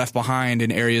getting left behind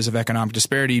in areas of economic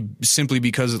disparity simply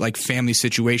because of like family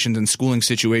situations and schooling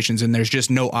situations, and there's just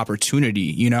no opportunity,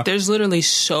 you know? There's literally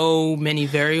so many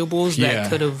variables that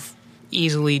could have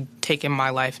easily taken my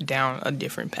life down a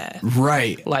different path.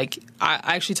 Right. Like, I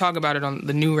actually talk about it on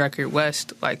the new record,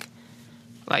 West.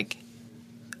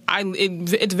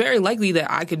 It's very likely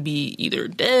that I could be either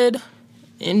dead,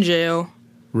 in jail,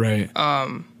 right,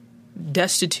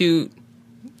 destitute,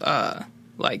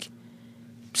 like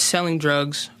selling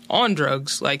drugs, on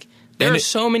drugs. Like, there are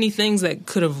so many things that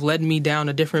could have led me down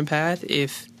a different path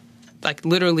if, like,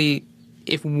 literally,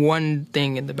 if one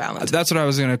thing in the balance. That's what I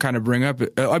was going to kind of bring up.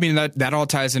 I mean, that all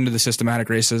ties into the systematic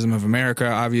racism of America,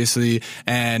 obviously,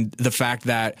 and the fact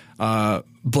that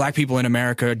black people in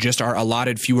America just are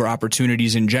allotted fewer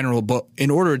opportunities in general. But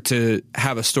in order to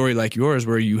have a story like yours,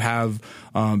 where you have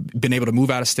been able to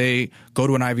move out of state, go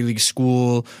to an Ivy League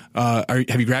school,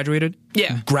 have you graduated?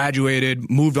 Yeah. Graduated,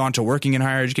 moved on to working in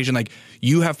higher education. Like,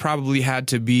 you have probably had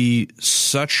to be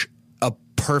such a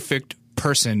perfect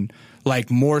person,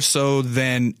 like more so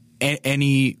than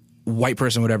any white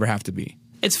person would ever have to be.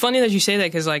 It's funny that you say that,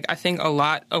 because like I think a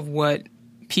lot of what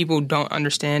people don't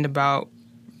understand about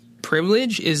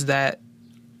privilege is that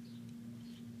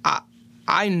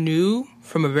I knew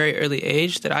from a very early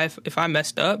age that if I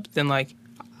messed up, then like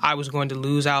I was going to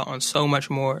lose out on so much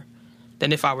more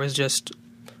than if I was just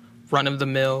run of the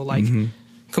mill, like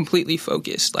completely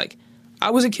focused. Like, I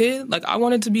was a kid, like I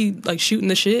wanted to be like shooting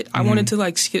the shit. I wanted to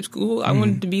like skip school. I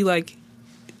wanted to be like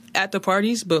at the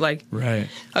parties, but like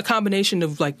a combination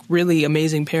of like really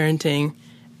amazing parenting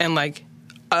and like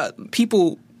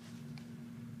people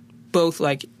both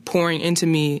like pouring into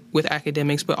me with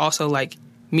academics, but also like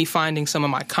me finding some of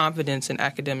my confidence in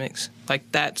academics.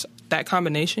 Like that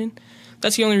combination,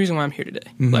 that's the only reason why I'm here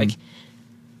today. Like,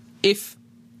 if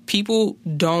people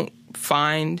don't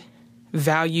find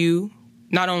value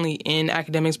not only in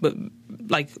academics, but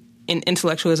like in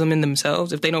intellectualism in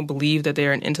themselves, if they don't believe that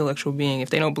they're an intellectual being, if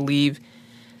they don't believe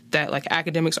that like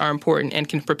academics are important and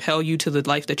can propel you to the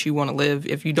life that you want to live,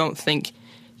 if you don't think,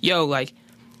 yo, like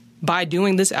by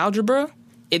doing this algebra,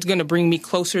 it's going to bring me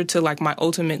closer to like my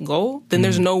ultimate goal, then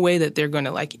there's no way that they're going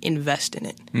to like invest in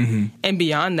it. And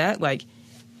beyond that, like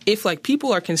if like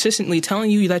people are consistently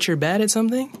telling you that you're bad at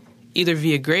something, either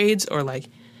via grades or like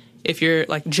if you're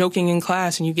like joking in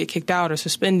class and you get kicked out or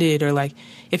suspended, or like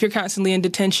if you're constantly in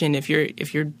detention, if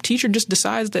your teacher just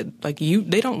decides that like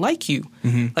they don't like you,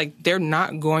 like they're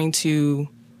not going to,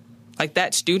 like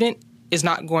that student is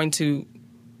not going to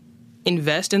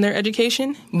invest in their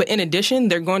education, but in addition,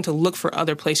 they're going to look for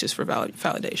other places for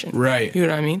validation. Right. You know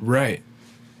what I mean? Right.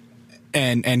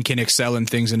 And can excel in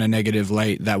things in a negative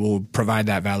light that will provide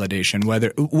that validation.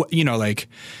 Whether, you know, like,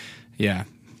 yeah.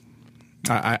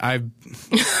 I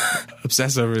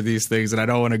obsess over these things, and I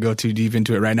don't want to go too deep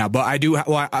into it right now. But I do.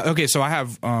 Well, okay, so I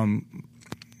have.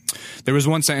 There was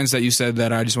one sentence that you said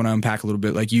that I just want to unpack a little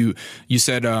bit. Like you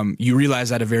said, you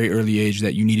realized at a very early age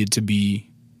that you needed to be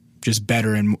just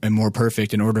better and more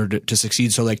perfect in order to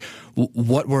succeed. So, like,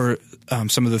 what were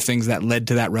some of the things that led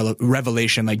to that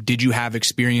revelation? Like, did you have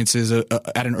experiences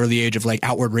at an early age of like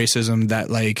outward racism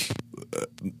that like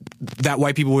that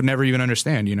white people would never even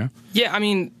understand? You know? Yeah, I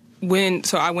mean.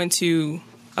 I went to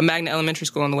a magnet elementary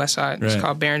school on the west side. It's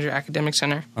called Barringer Academic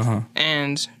Center.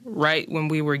 And right when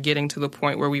we were getting to the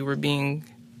point where we were being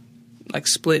like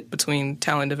split between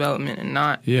talent development and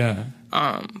not,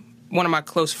 one of my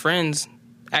close friends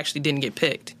actually didn't get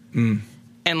picked. And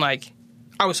like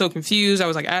I was so confused. I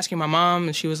was like asking my mom,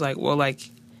 and she was like, well, like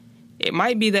it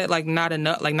might be that like not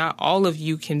enough, like not all of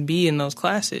you can be in those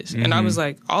classes. And I was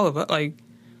like, all of us, like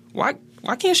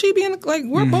why can't she be in, like,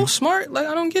 we're both smart. Like,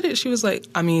 I don't get it. She was like,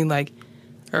 I mean, like,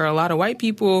 there are a lot of white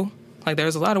people, like,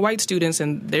 there's a lot of white students,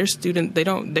 and their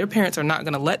parents are not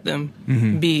going to let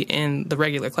them be in the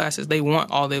regular classes. They want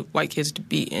all the white kids to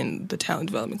be in the talent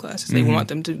development classes. They want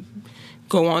them to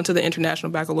go on to the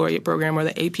International Baccalaureate program or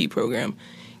the AP program,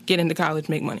 get into college,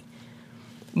 make money.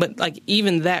 But, like,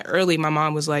 even that early, my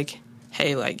mom was like,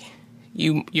 hey, like,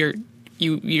 you're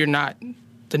not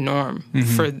the norm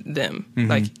for them.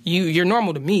 Like you're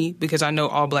normal to me because I know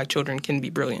all black children can be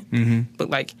brilliant. But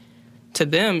like to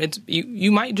them, it's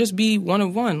you might just be one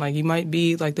of one. Like you might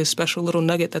be like this special little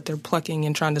nugget that they're plucking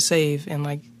and trying to save, and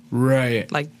like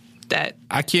like that.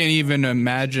 I can't even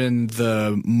imagine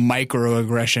the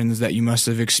microaggressions that you must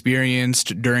have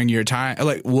experienced during your time.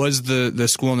 Like, was the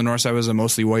school on the north side was a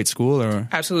mostly white school, or?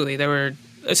 Absolutely, there were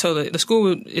So the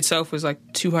school itself was like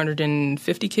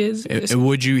 250 kids.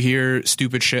 Would you hear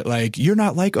stupid shit like, "You're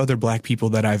not like other black people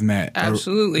that I've met"?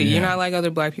 Absolutely, you're not like other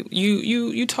black people.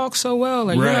 You talk so well,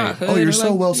 like you're not hood. Oh, you're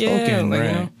so well spoken. Like, right.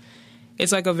 You know,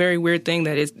 it's like a very weird thing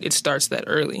that it starts that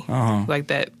early. Like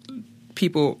that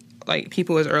people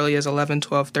as early as 11,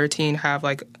 12, 13 have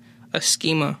like a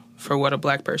schema for what a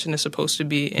black person is supposed to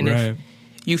be, and if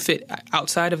you fit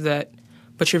outside of that,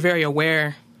 but you're very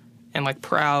aware and like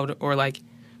proud or like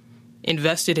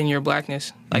invested in your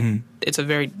blackness, like it's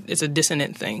a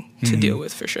dissonant thing to deal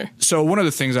with for sure. So one of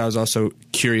the things I was also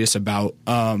curious about,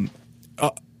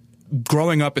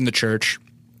 growing up in the church,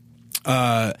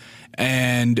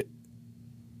 and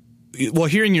well,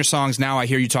 hearing your songs now, I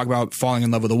hear you talk about falling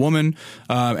in love with a woman,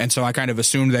 and so I kind of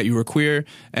assumed that you were queer,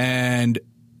 and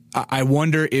I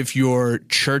wonder if your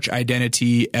church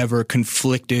identity ever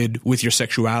conflicted with your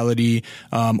sexuality,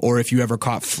 or if you ever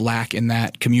caught flack in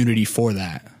that community for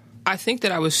that. I think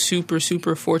that I was super,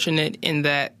 super fortunate in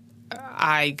that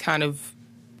I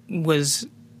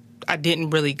didn't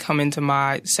really come into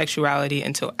my sexuality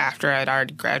until after I'd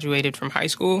already graduated from high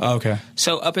school. Oh, okay.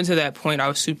 So up until that point, I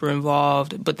was super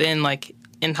involved. But then, like,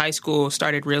 in high school,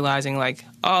 started realizing, like,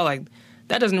 oh, like,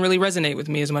 that doesn't really resonate with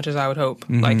me as much as I would hope.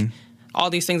 Like, all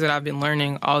these things that I've been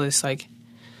learning, all this, like,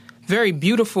 very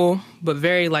beautiful, but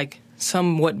very, like,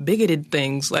 somewhat bigoted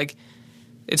things, like,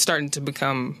 it's starting to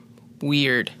become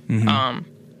weird. And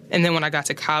then when I got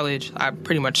to college, I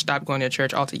pretty much stopped going to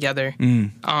church altogether,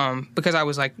 because I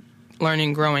was, like,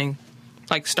 learning, growing,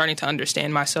 like, starting to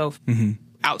understand myself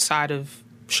outside of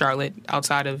Charlotte,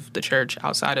 outside of the church,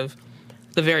 outside of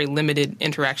the very limited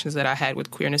interactions that I had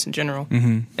with queerness in general.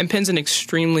 And Penn's an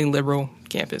extremely liberal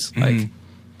campus. Like,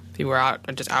 people are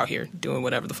just out here doing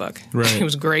whatever the fuck. Right. It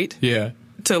was great. Yeah.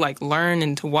 To, like, learn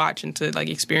and to watch and to, like,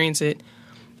 experience it.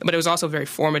 But it was also very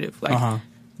formative. Like,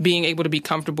 being able to be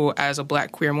comfortable as a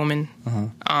black queer woman,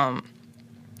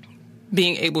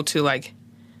 being able to, like,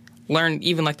 learn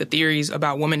even, like, the theories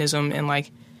about womanism and,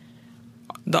 like,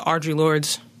 the Audre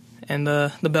Lordes and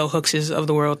the Bell Hookses of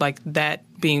the world, like, that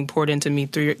being poured into me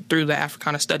through the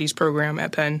Africana Studies program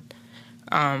at Penn.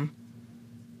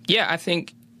 Yeah, I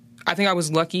think I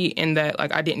was lucky in that,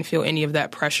 like, I didn't feel any of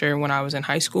that pressure when I was in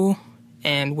high school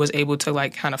and was able to,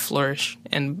 like, kind of flourish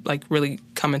and, like, really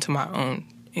come into my own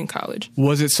in college.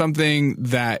 Was it something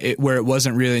that where it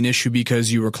wasn't really an issue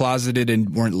because you were closeted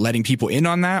and weren't letting people in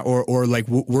on that, or like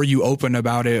were you open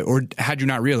about it, or had you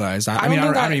not realized? I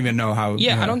don't even know how.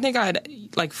 Yeah, I don't think I had,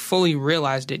 like, fully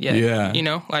realized it yet. Yeah, you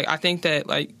know, like, I think that,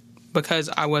 like, because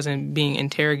I wasn't being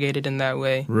interrogated in that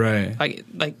way, right?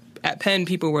 Like at Penn,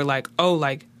 people were like, "Oh,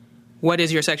 like, what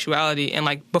is your sexuality?" And,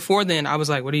 like, before then, I was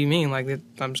like, "What do you mean? Like,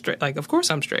 I'm straight? Like, of course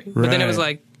I'm straight." But then it was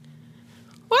like,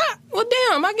 "What? Well,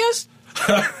 damn, I guess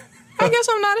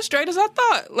I'm not as straight as I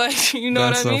thought." Like, you know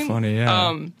That's what I mean? So funny,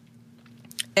 yeah.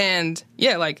 And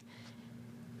yeah, like,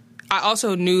 I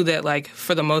also knew that, like,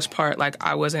 for the most part, like,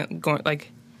 I wasn't going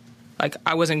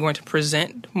to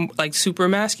present, like, super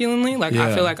masculinely. Like,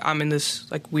 I feel like I'm in this,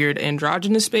 like, weird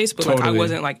androgynous space, but like, I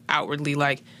wasn't, like, outwardly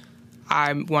like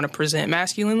I want to present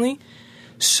masculinely.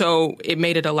 So it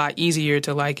made it a lot easier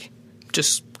to, like,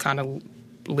 just kind of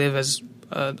live as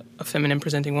a feminine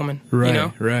presenting woman, right, you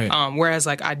know? Right. Whereas,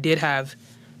 like, I did have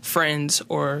friends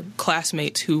or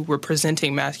classmates who were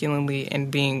presenting masculinely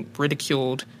and being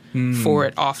ridiculed for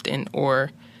it often,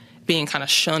 or being kind of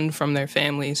shunned from their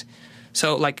families.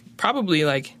 So, like, probably,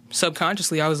 like,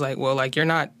 subconsciously, I was like, well, like, you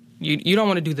don't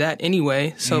want to do that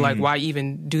anyway. So, like, why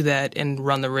even do that and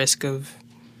run the risk of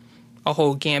a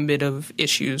whole gambit of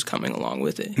issues coming along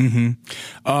with it?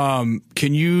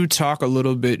 Can you talk a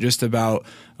little bit just about,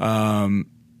 I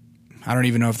don't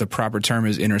even know if the proper term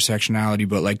is intersectionality,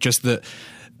 but, like, just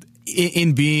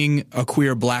in being a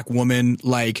queer black woman,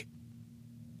 like,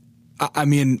 I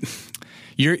mean,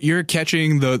 you're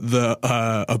catching the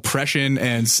oppression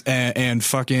and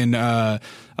fucking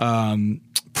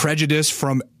prejudice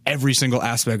from every single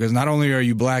aspect. Because not only are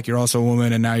you black, you're also a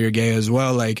woman, and now you're gay as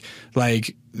well. Like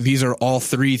these are all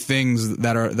three things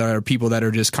that are people that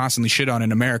are just constantly shit on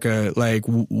in America. Like,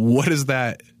 what is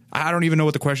that? I don't even know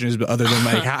what the question is, but other than,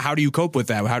 like, how do you cope with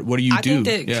that? What do you do? I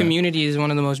think that community is one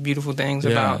of the most beautiful things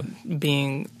about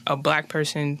being a black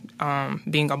person,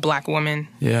 being a black woman,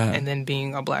 and then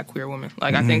being a black queer woman.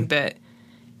 Like, I think that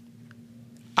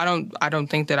I don't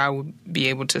think that I would be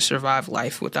able to survive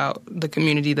life without the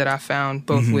community that I found,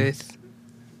 both with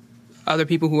other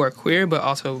people who are queer, but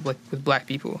also, like, with black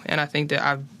people. And I think that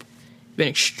I've been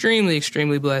extremely,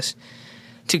 extremely blessed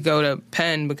to go to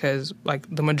Penn because, like,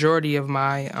 the majority of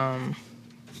my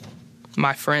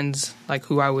my friends, like,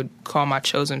 who I would call my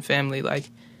chosen family, like,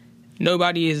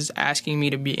 nobody is asking me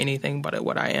to be anything but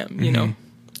what I am, you know?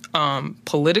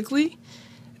 Politically,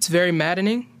 it's very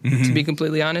maddening, to be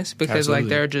completely honest, because like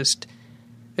there's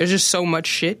just so much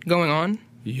shit going on.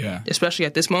 Yeah. Especially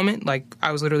at this moment. Like,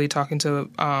 I was literally talking to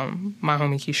my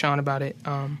homie Keyshawn about it.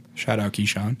 Shout out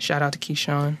Keyshawn. Shout out to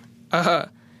Keyshawn.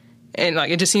 And like,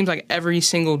 it just seems like every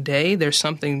single day there's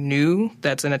something new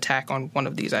that's an attack on one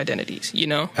of these identities, you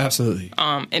know? Absolutely.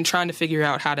 And trying to figure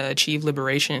out how to achieve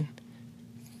liberation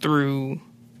through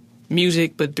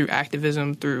music, but through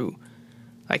activism, through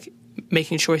like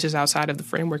making choices outside of the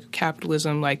framework of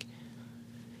capitalism. Like,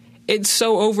 it's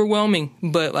so overwhelming,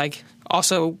 but like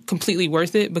also completely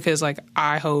worth it, because like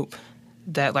I hope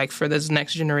that like for this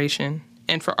next generation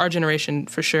and for our generation,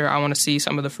 for sure, I want to see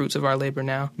some of the fruits of our labor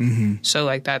now. So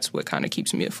like that's what kind of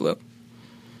keeps me afloat.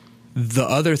 The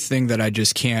other thing that I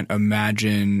just can't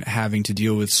imagine having to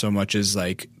deal with so much is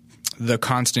like the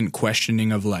constant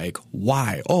questioning of like,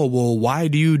 why? Oh, well, why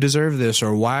do you deserve this?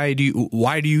 Or why do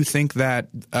you think that?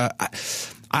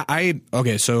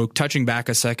 Okay, so touching back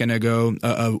a second ago,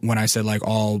 when I said like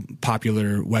all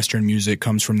popular Western music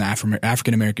comes from the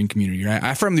African American community, right?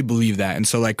 I firmly believe that. And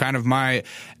so like kind of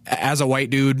as a white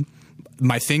dude,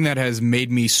 my thing that has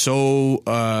made me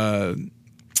so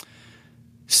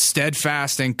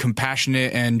steadfast and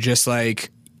compassionate and just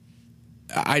like,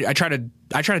 I try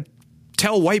to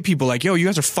tell white people like, yo, you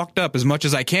guys are fucked up as much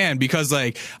as I can, because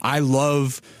like I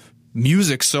love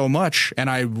music so much, and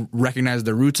I recognize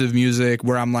the roots of music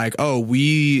where I'm like, oh,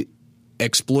 we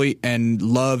exploit and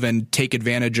love and take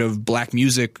advantage of black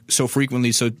music so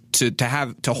frequently. So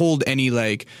to hold any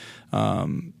like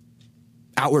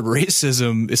outward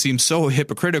racism, it seems so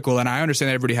hypocritical. And I understand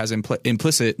that everybody has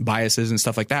implicit biases and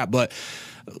stuff like that. But,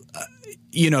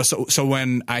 you know, so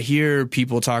when I hear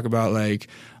people talk about like,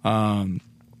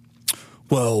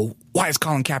 well, why is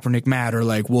Colin Kaepernick mad? Or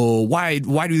like, well, why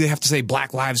do they have to say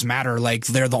Black Lives Matter? Like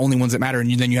they're the only ones that matter.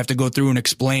 And then you have to go through and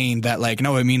explain that like,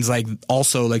 no, it means like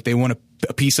also like they want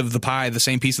a piece of the pie, the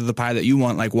same piece of the pie that you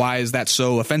want. Like, why is that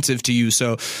so offensive to you?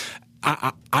 So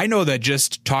I know that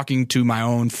just talking to my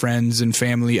own friends and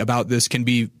family about this can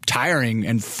be tiring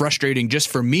and frustrating just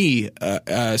for me,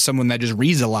 someone that just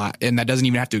reads a lot and that doesn't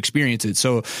even have to experience it.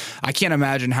 So I can't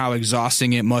imagine how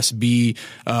exhausting it must be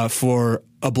for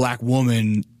a black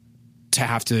woman to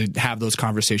have those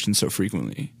conversations so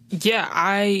frequently. Yeah,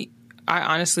 I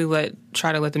honestly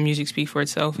try to let the music speak for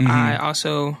itself. I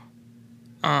also,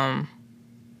 I'm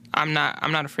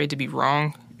not afraid to be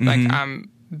wrong. Like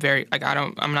I'm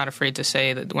not afraid to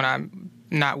say that when I'm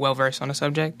not well versed on a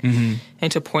subject,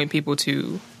 and to point people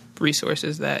to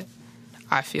resources that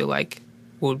I feel like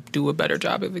will do a better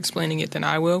job of explaining it than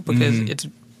I will, because it's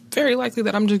very likely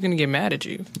that I'm just going to get mad at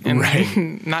you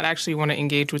and not actually want to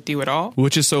engage with you at all.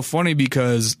 Which is so funny,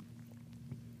 because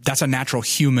that's a natural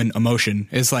human emotion.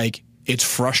 It's like, it's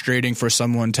frustrating for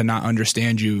someone to not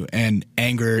understand you, and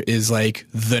anger is like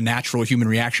the natural human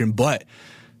reaction. But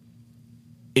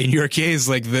in your case,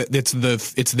 like it's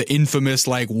the infamous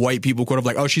like white people quote of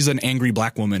like, oh, she's an angry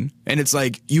black woman. And it's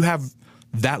like, you have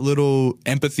that little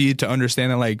empathy to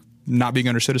understand that like not being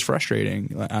understood is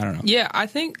frustrating. I don't know. Yeah, I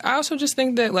also just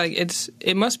think that like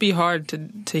it must be hard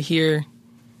to hear,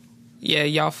 yeah,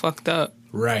 y'all fucked up.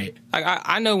 Right. Like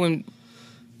I know when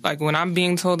I'm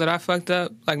being told that I fucked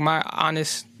up, like my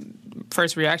honest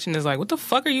first reaction is like, what the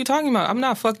fuck are you talking about? I'm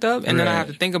not fucked up. And then I have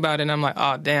to think about it, and I'm like,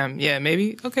 oh damn, yeah,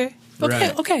 maybe, okay,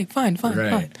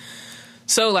 fine.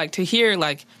 So like to hear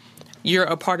like you're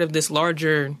a part of this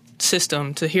larger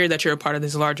system, to hear that you're a part of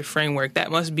this larger framework, that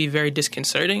must be very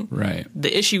disconcerting. Right.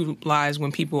 The issue lies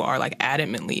when people are like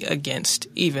adamantly against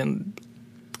even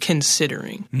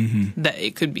considering that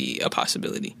it could be a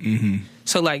possibility.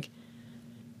 So like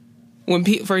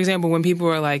for example, when people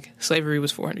are like, slavery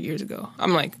was 400 years ago,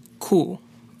 I'm like, cool,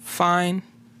 fine,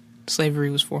 slavery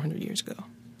was 400 years ago.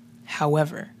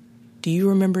 However, do you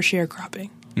remember sharecropping?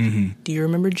 Do you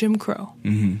remember Jim Crow?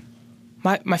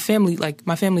 My family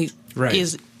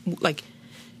is like,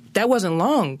 that wasn't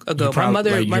long ago.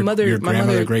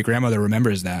 Your great grandmother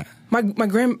remembers that. My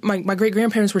great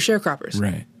grandparents were sharecroppers.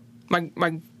 Right.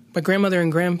 My grandmother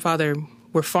and grandfather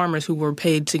were farmers who were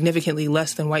paid significantly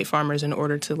less than white farmers in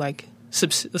order to like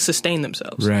sustain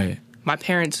themselves. Right. My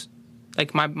parents,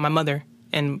 like my mother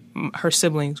and her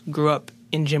siblings, grew up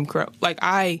in Jim Crow.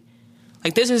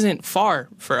 This isn't far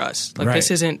for us. Like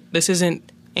this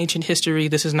isn't ancient history.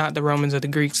 This is not the Romans or the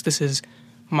Greeks. This is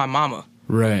my mama.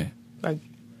 Right. Like,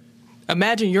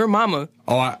 imagine your mama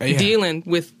dealing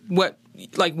with what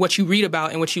you read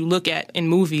about and what you look at in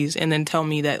movies, and then tell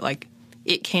me that like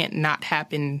it can't not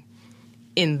happen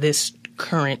in this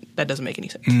current. That doesn't make any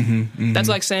sense. That's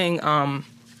like saying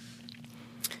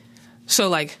So,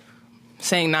 like,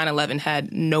 saying 9/11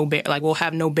 had will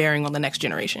have no bearing on the next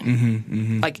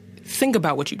generation. Like, think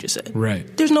about what you just said. Right.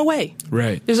 There's no way.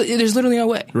 Right. There's literally no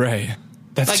way. Right.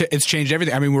 It's changed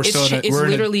everything. I mean, It's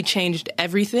literally changed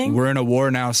everything. We're in a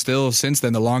war now still since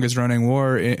then, the longest running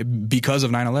war because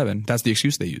of 9/11. That's the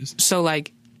excuse they use. So,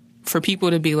 like, for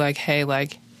people to be like, hey,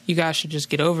 like, you guys should just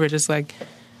get over it. It's like,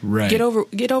 right. Get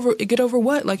over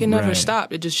what? Like, it never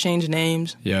stopped. It just changed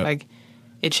names. Yeah. Like,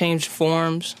 it changed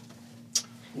forms.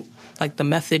 Like, the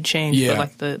method changed, but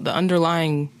like the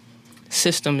underlying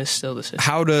system is still the system.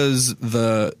 How does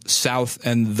the South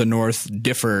and the North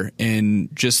differ in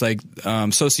just like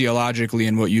sociologically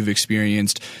in what you've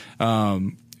experienced?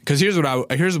 Because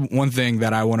here's one thing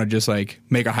that I want to just like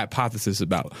make a hypothesis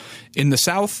about. In the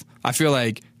South, I feel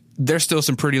like there's still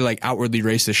some pretty like outwardly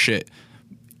racist shit.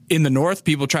 In the North,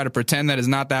 people try to pretend that it's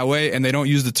not that way, and they don't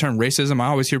use the term racism. I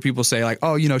always hear people say like,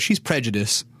 "Oh, she's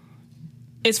prejudiced."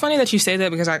 It's funny that you say that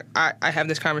because I have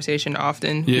this conversation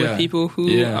often with people who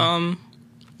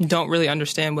don't really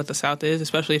understand what the South is,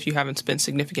 especially if you haven't spent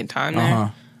significant time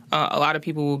there. A lot of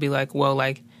people will be like, well,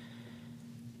 like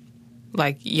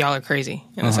y'all are crazy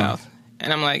in the South.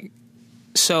 And I'm like,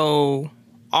 so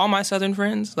all my Southern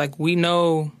friends, like, we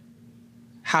know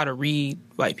how to read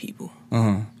white people.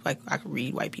 Like, I could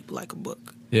read white people like a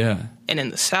book. Yeah. And in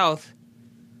the South,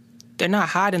 they're not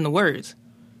hiding the words.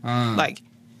 Like,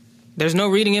 there's no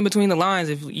reading in between the lines.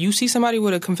 If you see somebody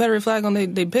with a Confederate flag on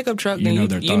their pickup truck, then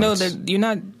you know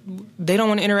that they don't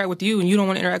want to interact with you and you don't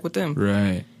want to interact with them.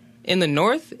 Right. In the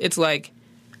North, it's like,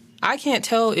 I can't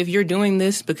tell if you're doing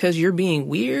this because you're being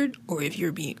weird or if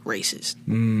you're being racist.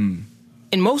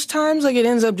 And most times, like, it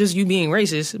ends up just you being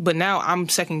racist, but now I'm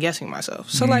second guessing myself.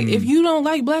 So, like, if you don't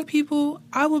like black people,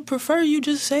 I would prefer you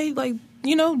just say, like,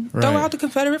 throw out the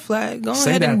Confederate flag. Go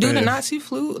ahead and do the Nazi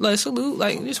salute.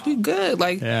 Like, just be good.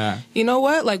 Like, you know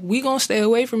what? Like, we gonna stay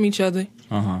away from each other,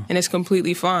 and it's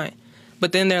completely fine.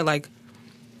 But then there are, like,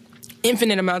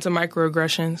 infinite amounts of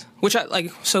microaggressions, which I,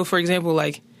 like, so, for example,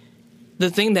 like, the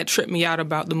thing that tripped me out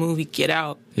about the movie Get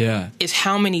Out is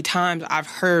how many times I've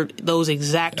heard those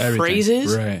exact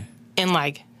phrases and,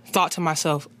 like, thought to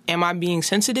myself, am I being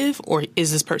sensitive or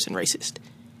is this person racist?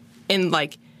 And,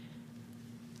 like,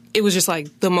 it was just,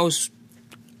 like, the most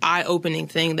eye-opening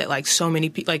thing that, like, so many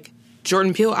people, like,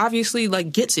 Jordan Peele obviously,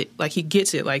 like, gets it. Like, he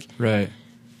gets it. Like,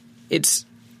 it's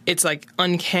like,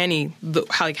 uncanny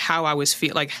how I was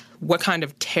feeling, like, what kind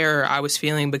of terror I was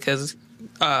feeling because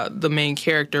the main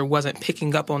character wasn't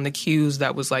picking up on the cues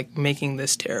that was, like, making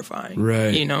this terrifying.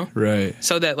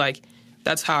 So that, like,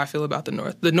 that's how I feel about the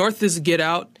North. The North is Get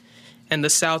Out, and the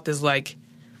South is, like,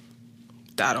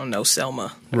 I don't know,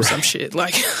 Selma or some shit.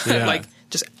 Like, like,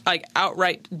 just, like,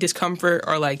 outright discomfort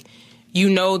or, like,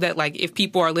 that, like, if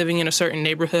people are living in a certain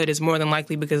neighborhood, it's more than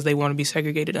likely because they want to be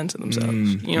segregated unto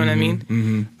themselves. You know what I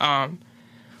mean?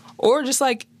 Or just,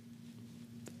 like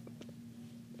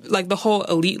the whole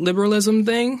elite liberalism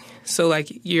thing. So, like,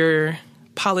 your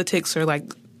politics are,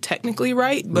 like, technically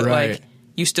right, but, like,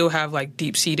 you still have, like,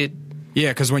 deep-seated...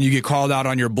 Yeah, because when you get called out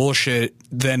on your bullshit,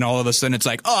 then all of a sudden it's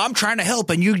like, oh, I'm trying to help,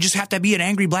 and you just have to be an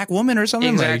angry black woman or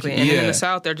something. Exactly. Like, and then in the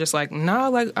South, they're just like, nah,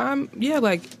 like,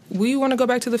 like, we want to go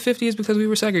back to the 50s because we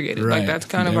were segregated. Like, that's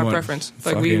kind of our preference.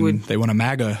 Like, they want a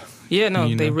MAGA. Yeah,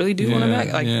 no, they really do want a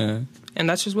MAGA. Like, and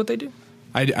that's just what they do.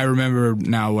 I remember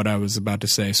now what I was about to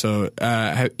say. So,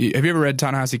 have you ever read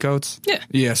Ta-Nehisi Coates? Yeah.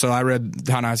 Yeah, so I read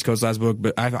Ta-Nehisi Coates' last book,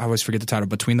 but I always forget the title,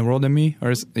 Between the World and Me?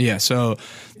 So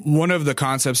one of the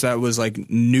concepts that was, like,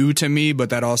 new to me,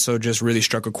 but that also just really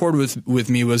struck a chord with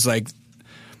me was, like,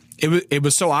 it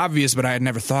was so obvious, but I had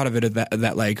never thought of it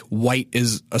that like white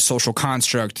is a social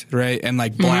construct, right? And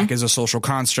like black is a social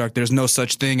construct. There's no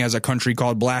such thing as a country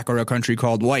called black or a country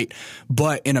called white.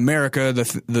 But in America,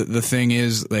 the thing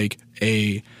is like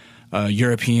a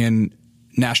European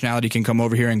nationality can come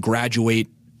over here and graduate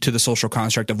to the social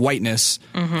construct of whiteness.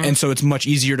 And so it's much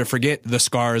easier to forget the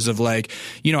scars of like,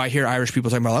 I hear Irish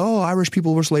people talking about, oh, Irish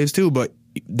people were slaves too, but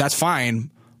that's fine.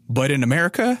 But in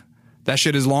America, that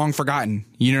shit is long forgotten.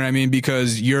 You know what I mean?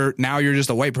 Because you're just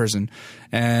a white person,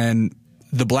 and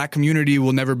the black community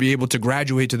will never be able to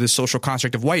graduate to this social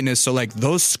construct of whiteness. So like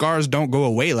those scars don't go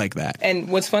away like that. And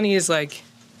what's funny is like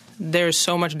there's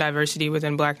so much diversity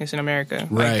within blackness in America.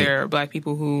 Right. Like there are black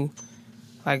people who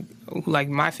like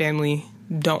my family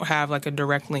don't have like a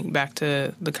direct link back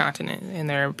to the continent, and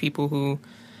there are people who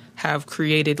have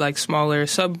created like smaller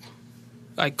sub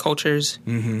like cultures,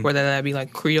 whether that be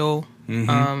like Creole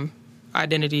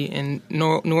identity in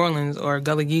New Orleans or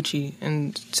Gullah Geechee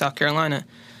in South Carolina.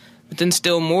 But then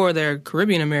still more, they're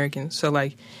Caribbean Americans. So,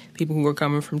 like, people who are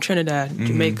coming from Trinidad,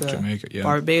 Jamaica, yeah.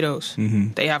 Barbados,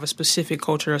 they have a specific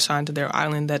culture assigned to their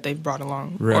island that they've brought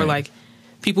along. Right. Or, like,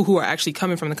 people who are actually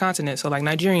coming from the continent. So, like,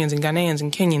 Nigerians and Ghanaians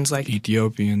and Kenyans, like...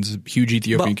 Ethiopians, huge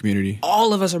Ethiopian community.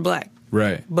 All of us are black.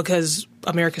 Right. Because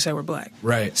America said we're black.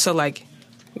 Right. So, like,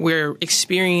 we're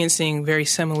experiencing very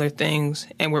similar things,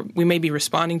 and we may be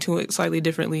responding to it slightly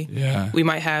differently. Yeah. We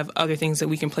might have other things that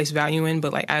we can place value in,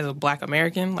 but, like, as a black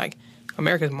American, like,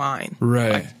 America's mine.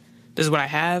 Right. Like, this is what I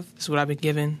have. This is what I've been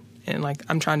given. And, like,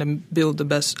 I'm trying to build the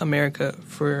best America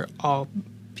for all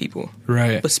people.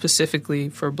 Right. But specifically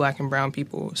for black and brown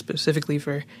people, specifically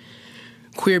for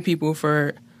queer people,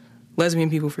 for lesbian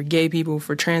people, for gay people,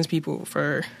 for trans people,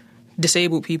 for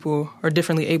disabled people, or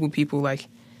differently abled people. Like,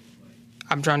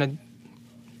 I'm trying to...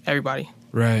 Everybody.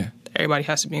 Right. Everybody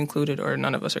has to be included, or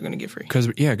none of us are going to get free. Because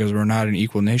we're not an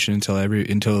equal nation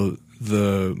until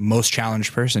the most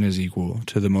challenged person is equal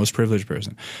to the most privileged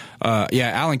person.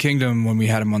 Alan Kingdom, when we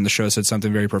had him on the show, said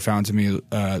something very profound to me,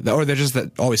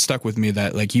 that always stuck with me,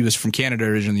 that, like, he was from Canada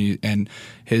originally, and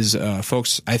his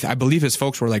folks, I believe his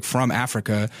folks were, like, from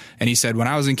Africa, and he said, when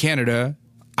I was in Canada,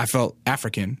 I felt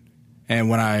African, and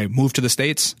when I moved to the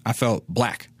States, I felt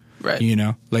black. Right. You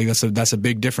know, like, that's a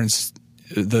big difference.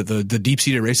 The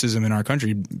deep-seated racism in our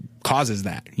country causes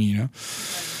that, you know?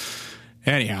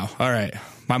 Anyhow, all right.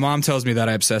 My mom tells me that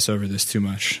I obsess over this too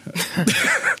much.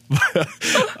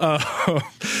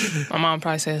 My mom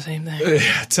probably said the same thing.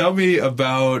 Tell me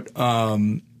about,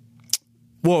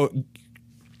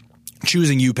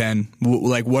 choosing UPenn.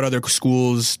 Like, what other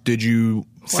schools did you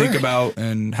think about,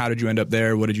 and how did you end up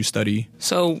there? What did you study?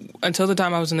 So, until the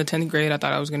time I was in the 10th grade, I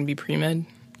thought I was going to be pre-med.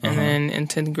 And then in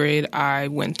 10th grade, I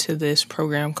went to this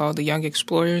program called the Young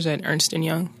Explorers at Ernst &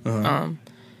 Young. And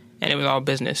it was all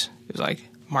business. It was like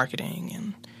marketing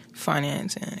and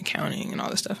finance and accounting and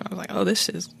all this stuff. And I was like, oh, this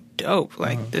is dope.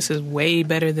 Like, this is way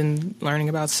better than learning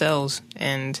about cells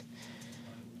and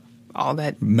all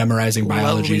that. Memorizing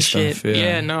biology stuff. Shit.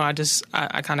 Yeah, no,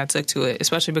 I kind of took to it,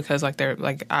 especially because, like,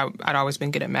 I'd always been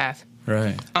good at math.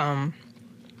 Right.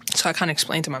 So I kind of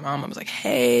explained to my mom, I was like,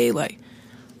 hey, like,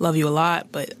 love you a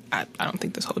lot, but I don't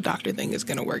think this whole doctor thing is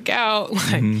going to work out.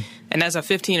 Like, and as a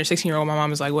 15 or 16-year-old, my mom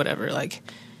was like, whatever, like,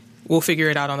 we'll figure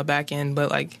it out on the back end,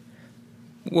 but, like,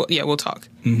 we'll talk.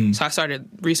 So I started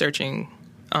researching,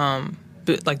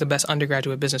 like, the best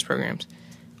undergraduate business programs.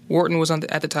 Wharton was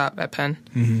at the top at Penn.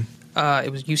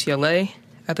 It was UCLA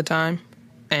at the time,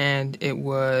 and it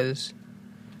was,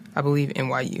 I believe,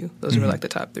 NYU. Those were, like, the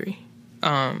top three.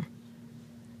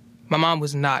 My mom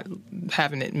was not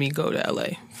having me go to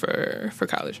LA for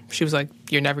college. She was like,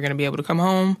 you're never going to be able to come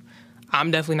home.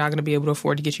 I'm definitely not going to be able to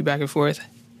afford to get you back and forth.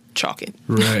 Chalk it.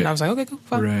 Right. And I was like, okay, cool,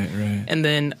 fine. Right. And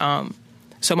then,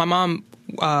 so my mom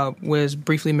was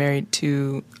briefly married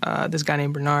to this guy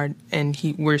named Bernard, and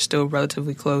we're still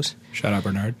relatively close. Shout out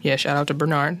Bernard. Yeah, shout out to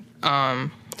Bernard.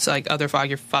 It's like other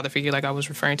father figure like I was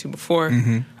referring to before.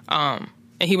 And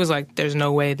he was like, there's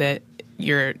no way that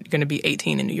you're going to be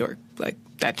 18 in New York. Like,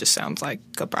 that just sounds like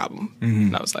a problem.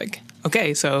 And I was like,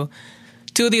 okay, so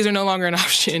 2 of these are no longer an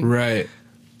option. Right.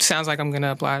 Sounds like I'm going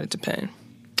to apply it to Penn.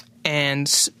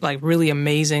 And, like, really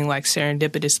amazing, like,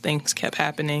 serendipitous things kept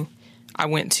happening. I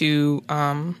went to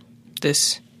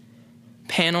this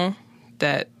panel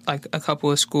that, like, a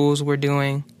couple of schools were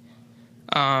doing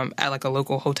at, like, a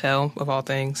local hotel, of all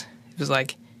things. It was,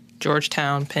 like,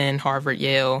 Georgetown, Penn, Harvard,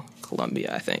 Yale,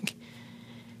 Columbia, I think.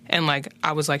 And, like,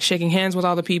 I was, like, shaking hands with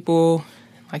all the people,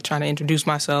 like, trying to introduce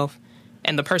myself.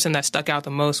 And the person that stuck out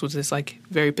the most was this, like,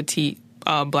 very petite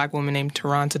black woman named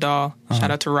Tehran Tadal.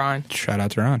 Shout out to Ron. Shout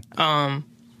out to Ron.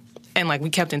 And, like, we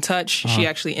kept in touch. She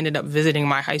actually ended up visiting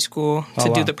my high school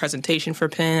to do the presentation for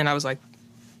Penn. And I was like,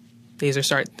 things are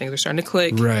starting to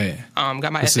click. Right.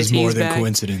 Got my SATs back. This is more than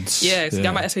coincidence. Yeah,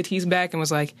 got my SATs back and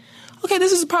was like, okay,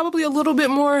 this is probably a little bit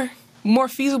more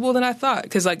feasible than I thought.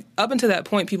 Because, like, up until that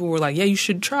point, people were like, yeah, you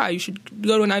should try. You should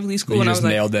go to an Ivy League school. You and just I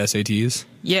was nailed like, the SATs?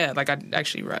 Yeah, like, I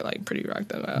actually pretty rocked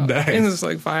them out. Nice. It was,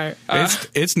 like, fire.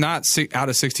 It's not out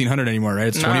of 1,600 anymore, right?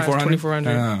 It's 2,400? 2,400.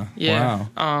 Oh, yeah.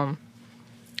 Wow.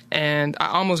 And I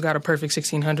almost got a perfect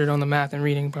 1,600 on the math and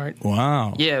reading part.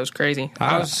 Wow. Yeah, it was crazy.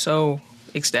 I was so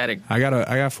ecstatic. I got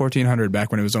 1,400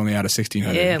 back when it was only out of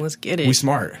 1,600. Yeah, let's get it. We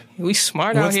smart. We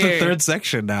smart out What's here. the third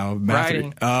section now?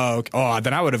 Writing. Oh, okay.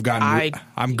 Then I would have gotten...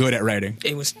 I'm good at writing.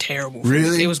 It was terrible.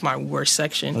 Really? It was my worst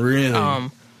section. Really?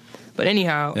 But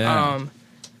anyhow, Yeah.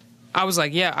 I was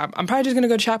like, yeah, I'm probably just going to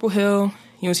go to Chapel Hill,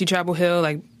 UNC Chapel Hill,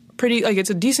 like, pretty, like, it's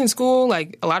a decent school.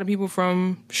 Like, a lot of people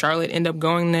from Charlotte end up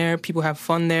going there. People have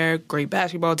fun there. Great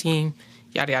basketball team,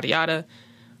 yada, yada, yada.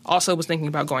 Also was thinking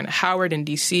about going to Howard in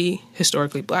D.C.,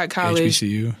 historically black college.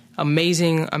 HBCU.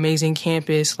 Amazing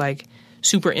campus, like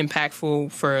super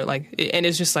impactful for like, and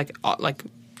it's just like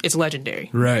it's legendary.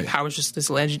 Right. Howard's just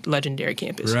this legendary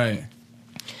campus. Right.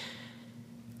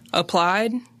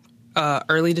 Applied,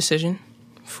 early decision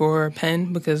for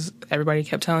Penn because everybody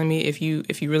kept telling me if you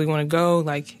really want to go,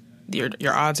 like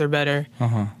your odds are better,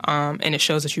 and it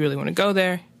shows that you really want to go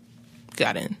there.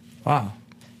 Got in. Wow.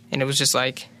 And it was just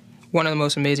like one of the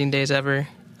most amazing days ever.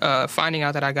 Finding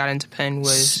out that I got into Penn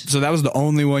was... So that was the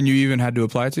only one you even had to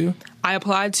apply to? I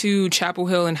applied to Chapel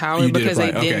Hill and Howard because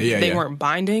they weren't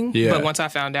binding. Yeah. But once I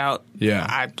found out,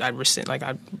 I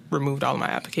removed all of my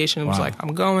applications. Was like,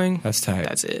 I'm going. That's tight.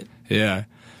 That's it. Yeah.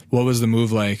 What was the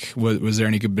move like? Was there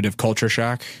any good bit of culture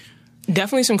shock?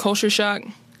 Definitely some culture shock.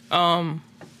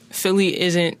 Philly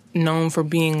isn't known for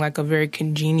being like a very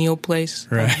congenial place.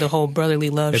 Right. Like, the whole brotherly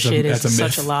love shit is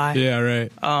such a lie. Yeah, right.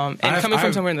 And coming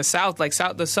from somewhere in the South, like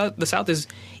the South is,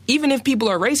 even if people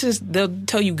are racist, they'll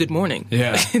tell you good morning.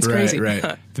 Yeah, it's crazy. Right.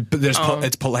 But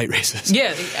it's polite racist.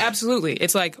 Yeah, absolutely.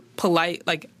 It's like polite.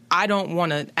 Like I don't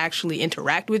want to actually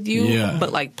interact with you,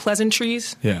 but like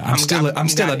pleasantries. Yeah, I'm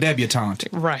still a debutante.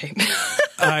 Right.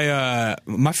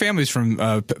 My family's from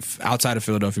outside of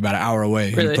Philadelphia, about an hour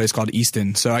away, in a place called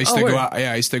Easton. So I used to go out.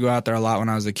 Yeah, I used to go out there a lot when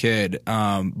I was a kid.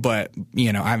 But I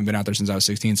haven't been out there since I was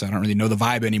 16, so I don't really know the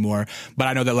vibe anymore. But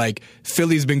I know that like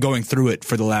Philly's been going through it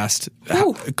for the last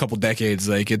couple decades.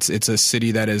 Like it's a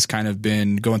city that has kind of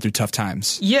been going through tough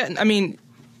times. Yeah, I mean,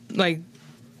 like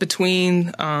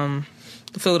between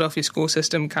the Philadelphia school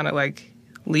system kind of like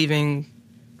leaving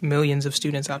millions of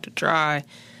students out to dry,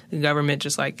 the government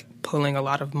just like pulling a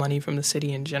lot of money from the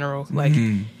city in general. Like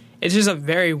it's just a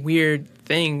very weird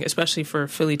thing, especially for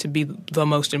Philly to be the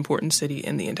most important city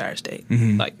in the entire state,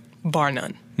 like bar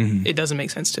none. It doesn't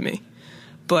make sense to me.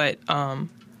 But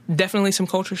definitely some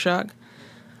culture shock.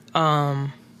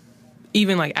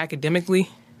 Even like academically,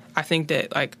 I think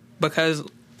that like because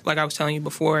like I was telling you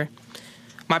before,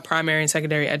 my primary and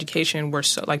secondary education were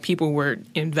so like people were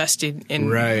invested in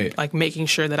like making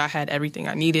sure that I had everything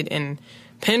I needed. And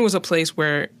Penn was a place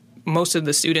where most of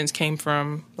the students came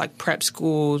from like prep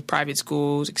schools, private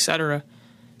schools, etc.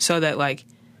 So that like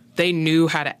they knew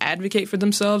how to advocate for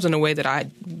themselves in a way that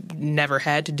I never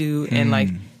had to do. And like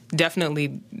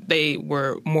definitely they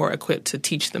were more equipped to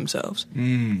teach themselves.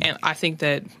 And I think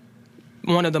that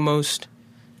one of the most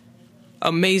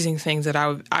amazing things that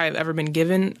I've ever been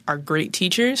given are great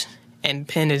teachers, and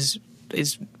Penn is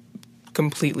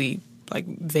completely like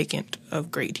vacant of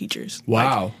great teachers.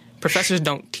 Wow. Like, professors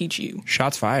don't teach you.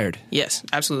 Shots fired. Yes,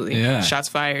 absolutely. Yeah. Shots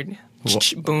fired.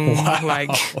 Boom. Wow.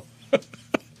 Like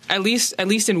at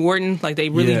least in Wharton, like they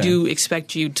really do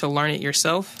expect you to learn it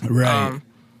yourself. Right.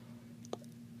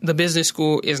 The business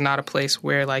school is not a place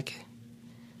where like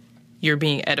you're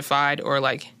being edified or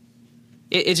like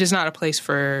it's just not a place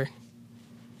for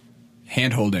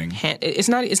hand-holding. It's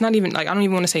not even like I don't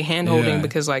even want to say hand-holding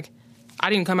because like I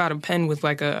didn't come out of Penn with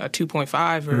like a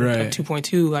 2.5 or a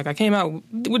 2.2. Like I came out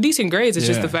with decent grades. It's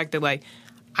just the fact that like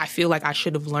I feel like I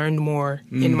should have learned more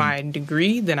in my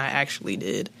degree than I actually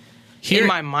did. In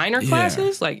my minor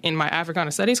classes, like in my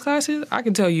Africana Studies classes, I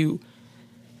can tell you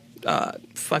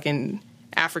fucking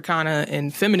Africana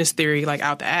and feminist theory like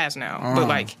out the ass now. But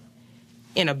like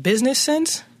in a business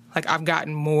sense, like I've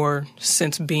gotten more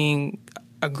since being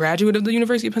a graduate of the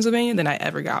University of Pennsylvania than I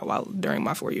ever got during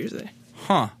my 4 years there.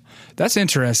 Huh. That's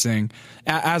interesting.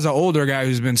 As an older guy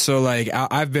who's been so like,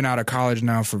 I've been out of college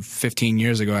now for 15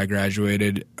 years ago. I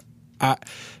graduated.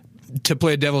 To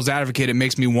play devil's advocate, it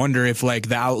makes me wonder if like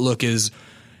the outlook is,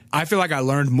 I feel like I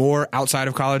learned more outside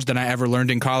of college than I ever learned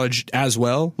in college as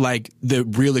well. Like the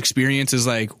real experience is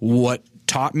like what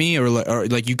taught me or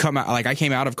like you come out, like I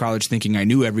came out of college thinking I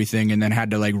knew everything and then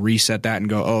had to like reset that and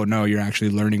go, oh no, you're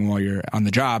actually learning while you're on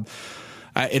the job.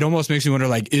 It almost makes me wonder,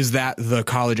 like, is that the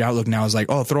college outlook now? Is like,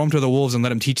 oh, throw them to the wolves and let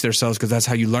them teach themselves because that's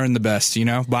how you learn the best, you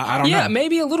know? But I don't know. Yeah,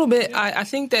 maybe a little bit. I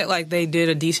think that, like, they did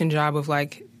a decent job of,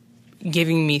 like,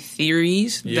 giving me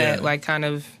theories that, like, kind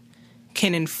of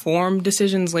can inform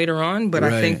decisions later on. But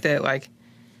I think that, like,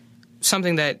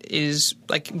 something that is,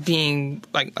 like, being,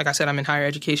 like I said, I'm in higher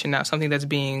education now. Something that's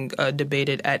being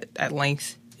debated at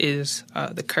length is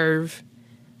the curve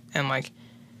and, like,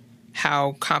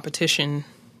 how competition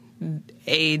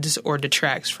aids or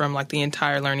detracts from like the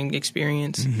entire learning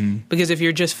experience. Because if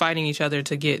you're just fighting each other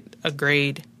to get a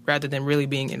grade rather than really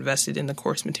being invested in the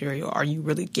course material, are you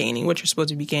really gaining what you're supposed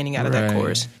to be gaining out of that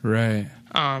course? Right.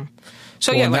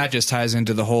 So and that just ties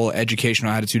into the whole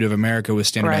educational attitude of America with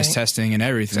standardized testing and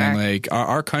everything. Exactly. Like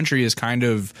our country is kind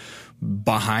of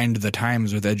behind the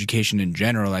times with education in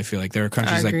general. I feel like there are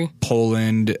countries like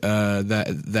Poland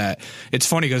that it's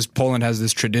funny because Poland has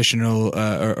this traditional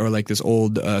or like this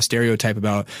old stereotype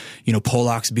about, you know,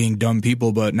 Polacks being dumb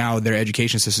people, but now their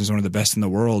education system is one of the best in the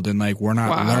world, and like we're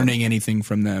not learning anything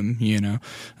from them, you know.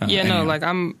 Like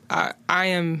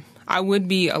I would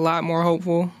be a lot more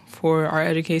hopeful for our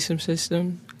education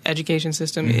system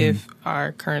if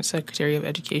our current Secretary of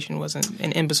Education wasn't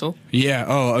an imbecile. Yeah.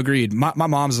 Oh, agreed. My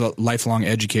mom's a lifelong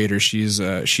educator.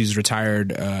 She's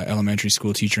retired elementary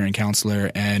school teacher and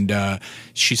counselor, and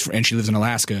she lives in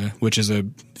Alaska, which is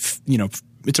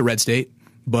it's a red state.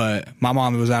 But my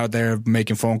mom was out there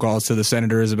making phone calls to the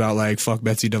senators about like fuck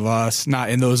Betsy DeVos. Not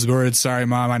in those words. Sorry,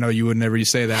 Mom. I know you would never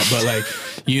say that. But like,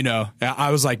 you know, I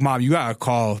was like, Mom, you gotta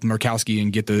call Murkowski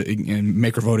and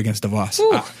make her vote against DeVos.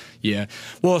 Yeah.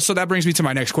 Well, so that brings me to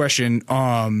my next question.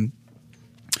 At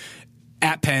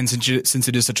Penn, since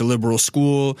it is such a liberal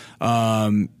school,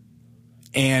 and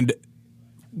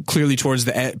clearly towards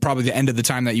probably the end of the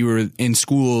time that you were in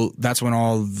school, that's when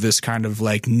all this kind of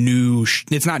like new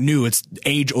it's not new, it's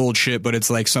age old shit, but it's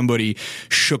like somebody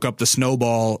shook up the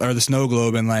snowball or the snow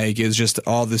globe, and like it's just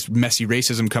all this messy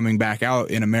racism coming back out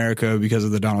in America because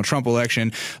of the Donald Trump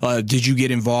election. Did you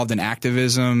get involved in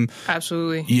activism?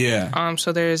 Absolutely. Yeah.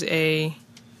 So there's a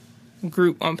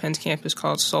group on Penn's campus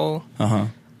called SOUL.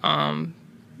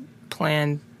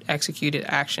 Planned Executed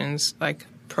Actions, like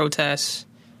protests.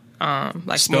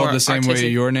 Like spelled more the same way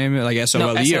your name is, like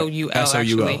SOLE? No, SOUL,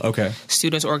 actually. Okay.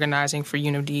 Students Organizing for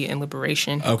Unity and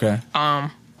Liberation. Okay.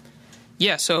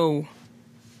 So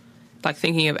like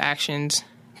thinking of actions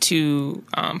to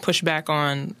push back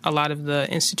on a lot of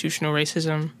the institutional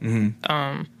racism,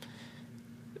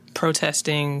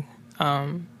 protesting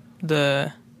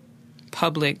the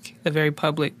very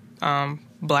public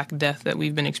Black death that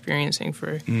we've been experiencing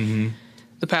for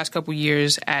the past couple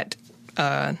years at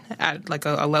like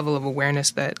a level of awareness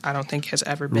that I don't think has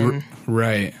ever been.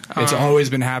 Right. It's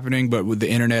always been happening, but with the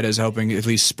internet is helping at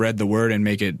least spread the word and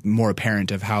make it more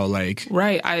apparent of how like.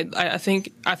 Right. I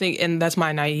think, and that's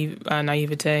my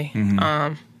naivete.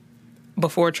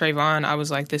 Before Trayvon, I was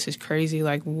like, this is crazy.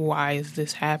 Like, why is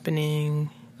this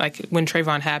happening? Like when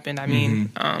Trayvon happened, I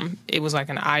mean, it was like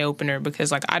an eye opener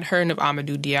because like I'd heard of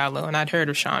Amadou Diallo and I'd heard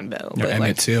of Sean Bell, but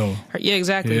Emmett Till. Yeah,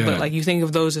 exactly. Yeah. But like you think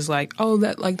of those as like, oh,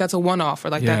 that's a one-off,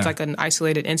 or like that's like an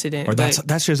isolated incident, or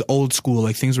that's just old school.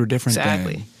 Like things were different.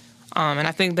 Exactly. Then. And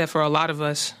I think that for a lot of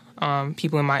us,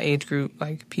 people in my age group,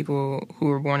 like people who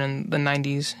were born in the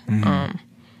 90s,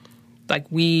 like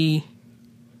we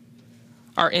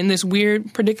are in this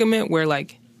weird predicament where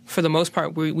like, for the most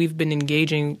part, we've been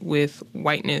engaging with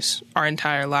whiteness our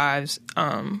entire lives,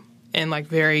 and like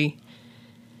very,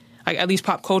 like at least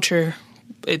pop culture,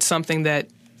 it's something that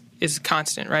is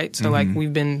constant, right? So like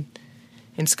we've been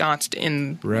ensconced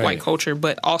in white culture,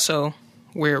 but also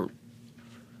we're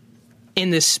in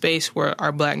this space where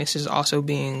our blackness is also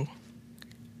being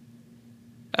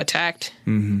attacked,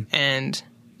 and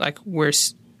like I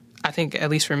think at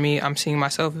least for me, I'm seeing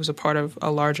myself as a part of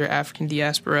a larger African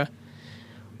diaspora.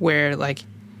 Where, like,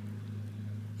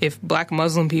 if Black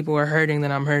Muslim people are hurting,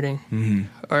 then I'm hurting.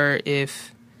 Or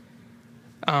if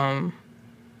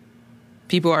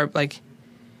people are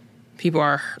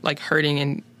hurting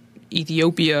in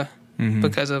Ethiopia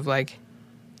because of, like,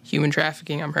 human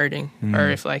trafficking, I'm hurting.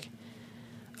 Or if a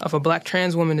Black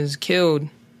trans woman is killed,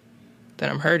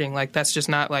 then I'm hurting. Like, that's just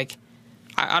not, like,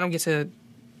 I don't get to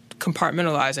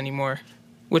compartmentalize anymore,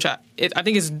 which I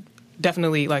think is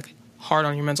definitely, like, hard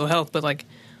on your mental health, but, like,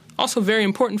 also very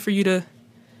important for you to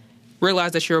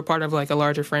realize that you're a part of like a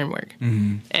larger framework.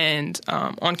 And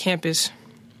on campus,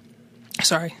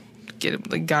 sorry,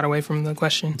 got away from the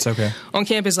question. It's okay. On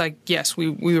campus, like, yes,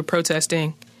 we were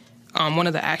protesting. One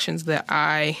of the actions that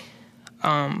I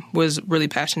was really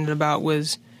passionate about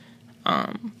was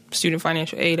student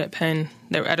financial aid at Penn.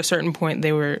 At a certain point,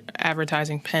 they were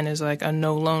advertising Penn as like a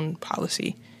no loan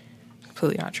policy.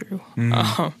 Completely not true.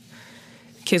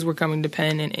 Kids were coming to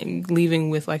Penn and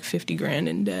leaving with like $50,000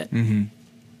 in debt,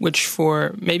 which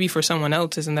for someone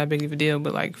else isn't that big of a deal,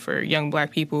 but like for young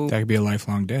Black people, that could be a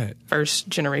lifelong debt. First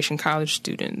generation college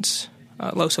students,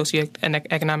 low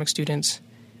socioeconomic students,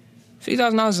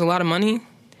 $50,000 is a lot of money,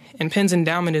 and Penn's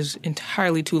endowment is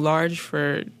entirely too large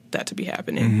for that to be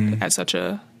happening at such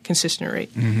a consistent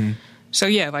rate. So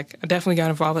yeah, like I definitely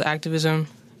got involved with activism,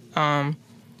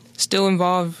 still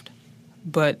involved,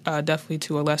 but definitely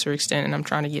to a lesser extent, and I'm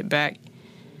trying to get back.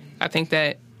 I think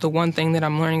that the one thing that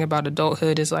I'm learning about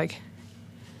adulthood is, like,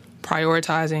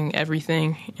 prioritizing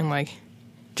everything and, like,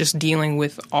 just dealing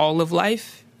with all of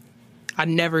life. I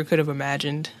never could have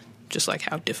imagined just like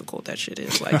how difficult that shit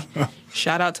is. Like,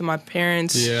 shout out to my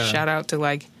parents. Yeah. Shout out to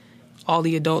like all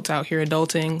the adults out here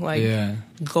adulting. Like,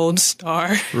 gold star.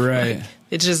 Right. Like,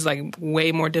 it's just like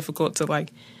way more difficult to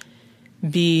like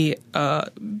be a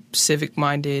civic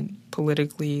minded,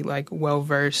 politically like well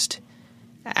versed,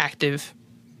 active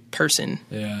person.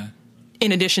 Yeah.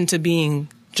 In addition to being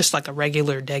just like a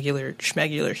regular,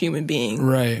 schmegular human being.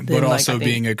 Right. But also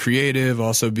being a creative,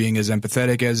 also being as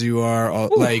empathetic as you are,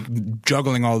 like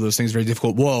juggling all those things is very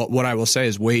difficult. Well, what I will say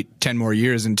is wait 10 more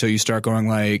years until you start going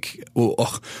like, well,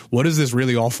 what is this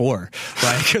really all for?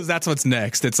 Like, because that's what's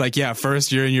next. It's like, yeah,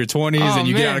 first you're in your 20s and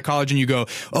you get out of college and you go,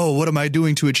 oh, what am I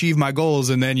doing to achieve my goals?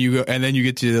 And then you go, and then you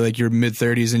get to like your mid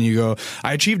 30s and you go,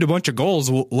 I achieved a bunch of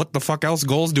goals. What the fuck else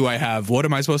goals do I have? What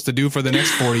am I supposed to do for the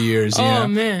next 40 years? You know?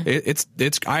 Man.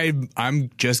 I'm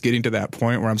just getting to that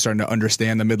point where I'm starting to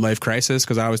understand the midlife crisis,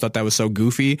 because I always thought that was so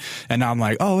goofy, and now I'm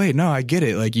like, oh wait, no, I get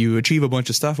it. Like, you achieve a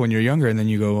bunch of stuff when you're younger, and then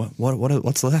you go,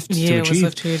 what's left to achieve? What's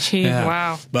left to achieve? Yeah.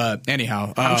 Wow. But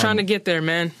anyhow, I'm trying to get there,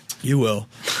 man. You will.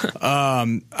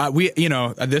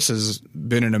 This has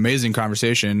been an amazing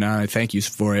conversation. Thank you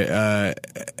for it.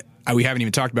 We haven't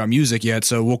even talked about music yet,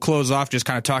 so we'll close off just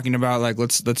kind of talking about like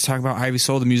let's talk about Ivy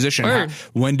Soul, the musician.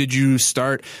 When did you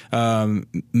start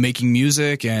making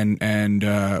music and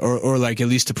or like at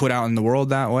least to put out in the world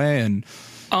that way? And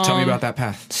tell me about that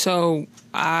path. So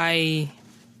I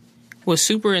was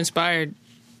super inspired,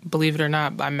 believe it or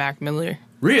not, by Mac Miller.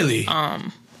 Really?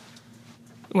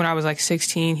 When I was like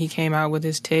 16, he came out with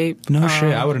his tape. No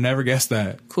shit, I would have never guessed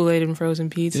that. Kool-Aid and Frozen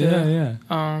Pizza.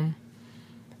 Yeah.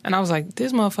 And I was like,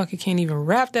 this motherfucker can't even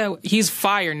rap that. He's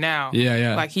fire now.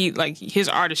 Yeah. Like his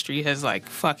artistry has like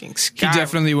fucking skyrocketed. He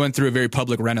definitely went through a very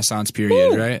public renaissance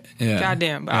period, right? Yeah.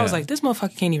 Goddamn. But I was like, this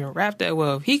motherfucker can't even rap that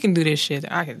well. If he can do this shit,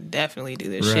 I can definitely do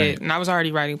this shit. And I was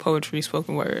already writing poetry,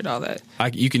 spoken word, all that.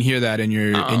 You can hear that in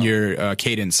your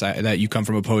cadence that you come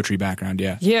from a poetry background.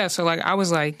 Yeah. Yeah. So like I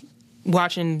was like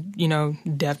watching,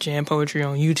 Def Jam poetry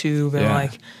on YouTube and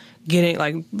like getting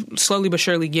like slowly but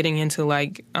surely getting into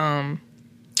like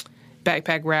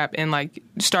backpack rap and like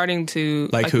starting to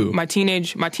like who? My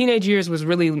teenage years was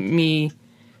really me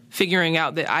figuring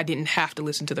out that I didn't have to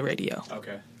listen to the radio.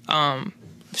 Okay.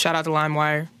 Shout out to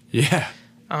LimeWire. Yeah.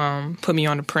 Put me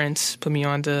on to Prince. Put me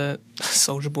on to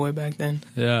Soulja Boy back then.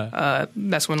 Yeah.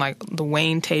 That's when like the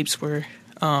Wayne tapes were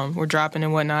dropping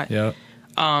and whatnot. Yeah.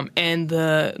 And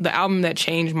the album that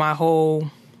changed my whole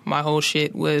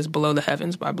shit was Below the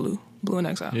Heavens by Blue in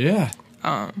Exile. Yeah.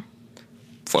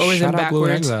 Forwards and backwards. Blue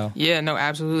in Exile. Yeah, no,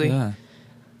 absolutely. Yeah.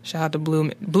 Shout out to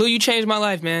Blue. Blue, you changed my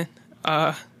life, man.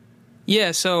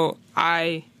 Yeah, so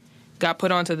I got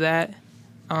put onto that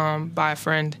by a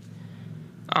friend.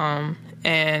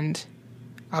 And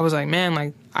I was like, man,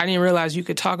 like, I didn't realize you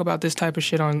could talk about this type of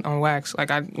shit on Wax. Like,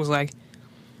 I was like,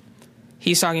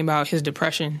 he's talking about his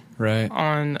depression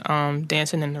on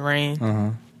Dancing in the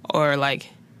Rain. Or, like,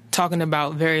 talking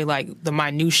about very, like, the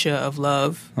minutia of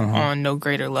love on No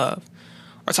Greater Love.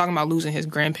 Or talking about losing his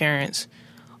grandparents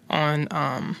on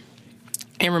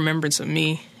In Remembrance of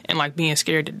Me and like being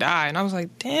scared to die. And I was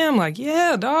like, damn, like,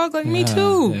 yeah, dog, like me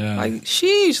too. Yeah. Like,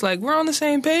 sheesh, like we're on the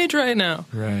same page right now.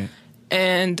 Right.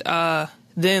 And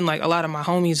then like a lot of my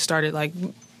homies started like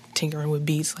tinkering with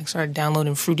beats, like started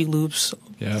downloading Fruity Loops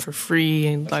for free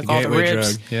and like all the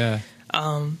rips. Drug. Yeah.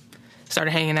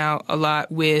 Started hanging out a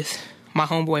lot with my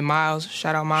homeboy Miles.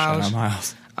 Shout out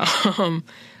Miles.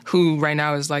 Who right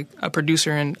now is like a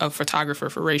producer and a photographer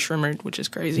for Ray Shrimmer, which is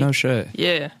crazy. No shit.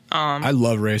 Yeah. I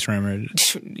love Ray Shrimmer.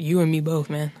 You and me both,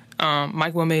 man.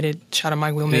 Mike Will Made It. Shout out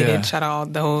Mike Will Made It. Shout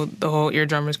out the whole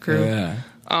Eardrummers crew. Yeah.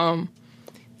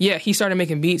 Yeah, he started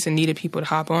making beats and needed people to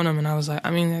hop on them, and I was like,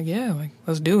 like,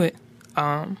 let's do it.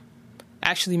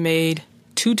 Actually made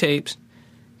 2 tapes.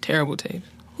 Terrible tapes.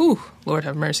 Whew, Lord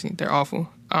have mercy. They're awful.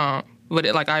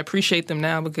 But I appreciate them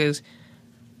now because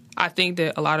I think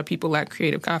that a lot of people lack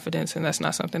creative confidence, and that's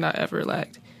not something I ever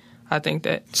lacked. I think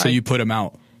that... So you put them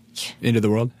out into the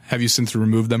world? Have you since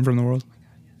removed them from the world?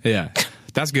 Yeah.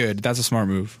 That's good. That's a smart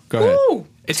move. Go ahead.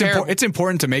 It's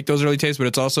important to make those early tapes, but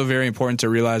it's also very important to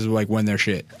realize like when they're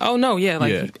shit. Oh no,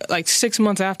 like 6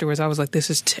 months afterwards, I was like, "This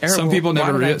is terrible." Some people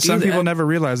never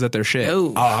realize that they're shit.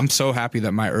 No. Oh, I'm so happy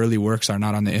that my early works are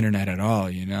not on the internet at all.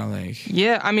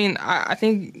 Yeah, I mean, I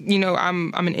think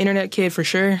I'm an internet kid for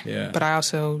sure. Yeah. But I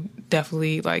also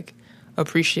definitely like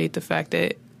appreciate the fact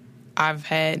that I've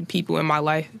had people in my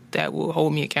life that will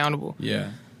hold me accountable. Yeah.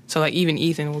 So, like, even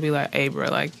Ethan will be like, hey, bro,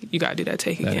 like, you got to do that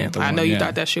take again. I know you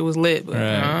thought that shit was lit, but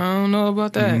I don't know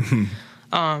about that.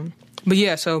 But,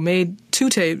 yeah, so made 2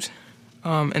 tapes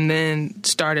and then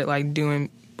started, like, doing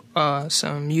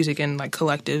some music in like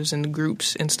collectives and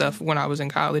groups and stuff when I was in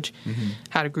college.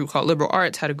 Had a group called Liberal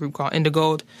Arts, had a group called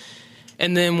Indigold.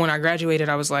 And then when I graduated,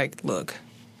 I was like, look,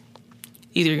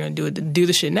 either you're going to do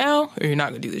the shit now or you're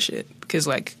not going to do the shit. Because,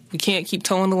 like, we can't keep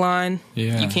towing the line.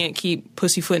 Yeah. You can't keep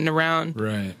pussyfooting around.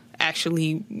 Right.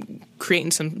 Actually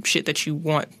creating some shit that you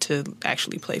want to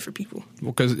actually play for people.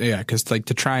 Well, because like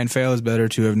to try and fail is better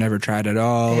to have never tried at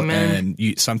all. Amen.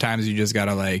 And sometimes you just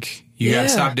gotta gotta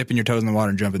stop dipping your toes in the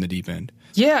water and jump in the deep end.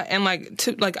 Yeah, and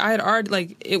I had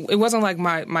already it wasn't like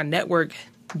my network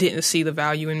didn't see the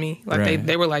value in me. Like Right.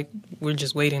 they were like, we're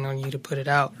just waiting on you to put it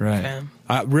out, Right. fam.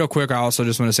 Real quick, I also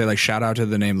just want to say, like, shout out to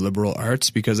the name Liberal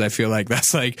Arts, because I feel like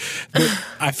that's like,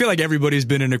 I feel like everybody's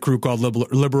been in a crew called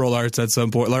Liberal Arts at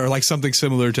some point, or like something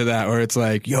similar to that, where it's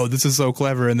like, yo, this is so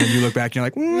clever, and then you look back and you're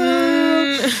like,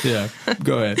 yeah,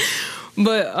 go ahead.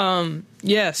 But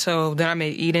yeah, so then I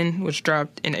made Eden, which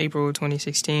dropped in April of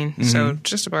 2016. So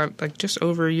just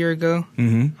over a year ago.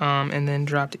 And then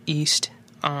dropped East,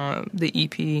 the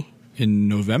EP. In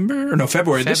November? Or no,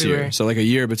 February this year. February. So like a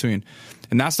year between.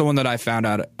 And that's the one that I found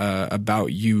out about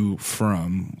you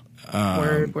from.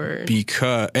 Word.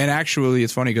 Because, and actually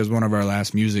it's funny because one of our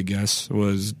last music guests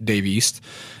was Dave East.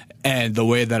 And the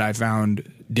way that I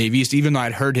found Dave East, even though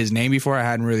I'd heard his name before, I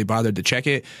hadn't really bothered to check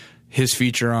it. His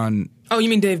feature on... Oh, you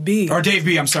mean Dave B? Or Dave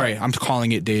B, I'm sorry. I'm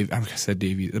calling it Dave. I said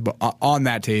Dave B. But on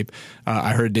that tape,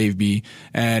 I heard Dave B.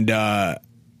 And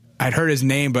I'd heard his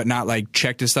name, but not like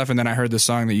checked his stuff. And then I heard the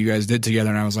song that you guys did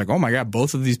together, and I was like, oh my God,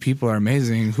 both of these people are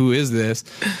amazing. Who is this?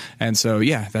 And so,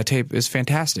 yeah, that tape is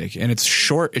fantastic. And it's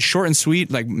short and sweet,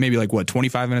 like maybe like what,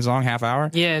 25 minutes long, half hour?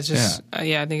 Yeah, it's just,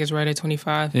 I think it's right at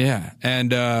 25. Yeah.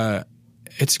 And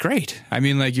it's great. I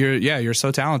mean, like, you're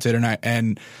so talented.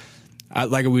 And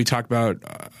like we talked about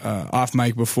off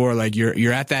mic before, like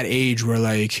you're at that age where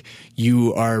like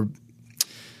you're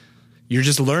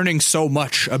just learning so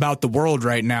much about the world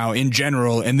right now in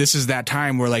general, and this is that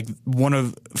time where like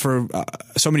for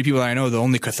so many people that I know, the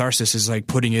only catharsis is like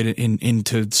putting it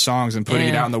into songs and putting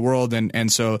it out in the world,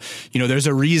 and so there's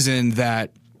a reason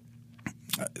that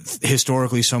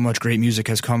historically so much great music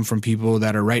has come from people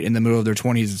that are right in the middle of their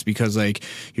 20s. It's because like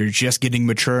you're just getting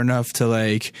mature enough to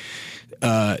like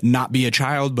not be a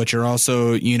child, but you're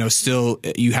also, still,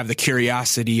 you have the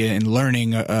curiosity and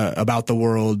learning about the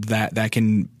world that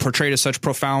can portray to such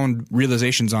profound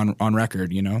realizations on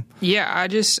record, Yeah,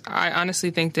 I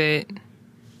honestly think that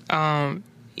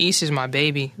East is my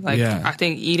baby. Like, I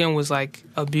think Eden was like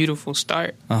a beautiful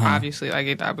start. Obviously,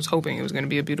 like I was hoping it was going to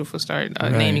be a beautiful start,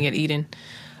 naming it Eden.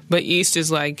 But East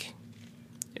is like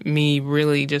me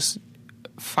really just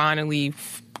finally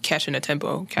catching a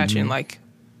tempo, catching like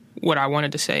what I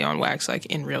wanted to say on wax, like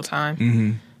in real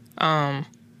time. I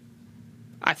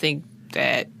think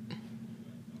that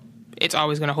it's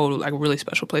always going to hold like a really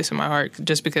special place in my heart,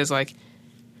 just because like,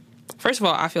 first of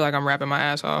all, I feel like I'm rapping my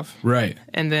ass off. Right.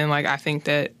 And then like, I think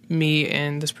that me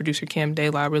and this producer Cam De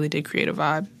La really did create a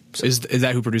vibe. So, is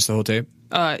that who produced the whole tape?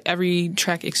 Every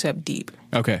track except Deep.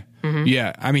 Okay.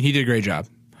 Yeah. I mean, he did a great job.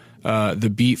 The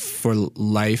beat for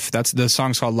Life, the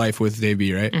song's called Life with Dave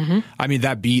B, right? I mean,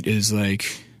 that beat is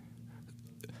like...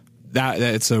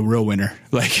 It's a real winner.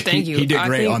 Like, thank you. He did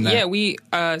great on that. Yeah, we.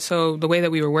 So the way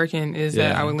that we were working is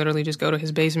that I would literally just go to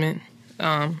his basement,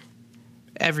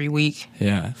 every week.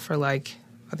 Yeah. For like,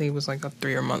 I think it was like a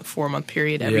 4 month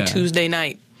period. Every Tuesday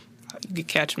night, you could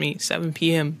catch me 7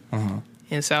 p.m.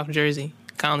 In South Jersey,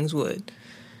 Collingswood,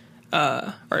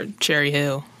 or Cherry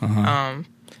Hill,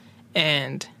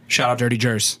 and shout out Dirty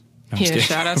Jers. No,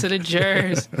 shout out to the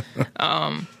Jers.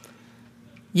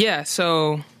 Yeah,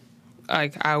 so.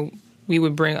 Like I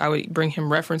would bring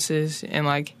him references, and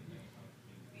like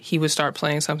he would start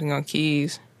playing something on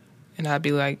keys, and I'd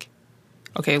be like,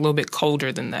 okay, a little bit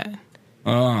colder than that.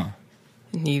 And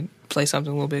he'd play something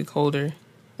a little bit colder,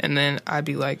 and then I'd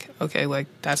be like, okay, like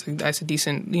that's a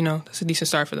decent, that's a decent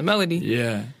start for the melody.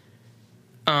 Yeah.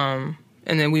 And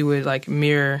then we would like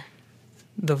mirror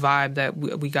the vibe that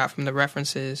we got from the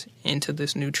references into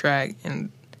this new track,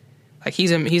 and like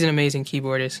he's an amazing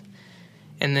keyboardist.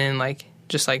 And then, like,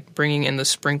 just, like, bringing in the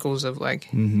sprinkles of, like,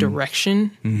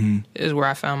 direction is where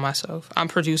I found myself. I'm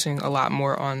producing a lot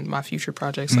more on my future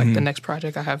projects. Like, the next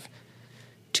project, I have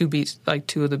 2 beats, like,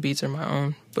 2 of the beats are my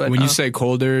own. But when you say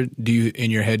colder,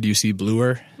 in your head, do you see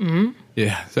bluer?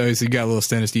 Yeah. So you got a little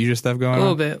synesthesia stuff going on?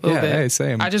 A little bit. Hey,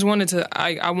 same. I just wanted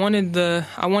I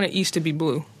wanted East to be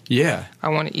blue. Yeah. I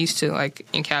wanted East to, like,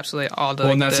 encapsulate all the...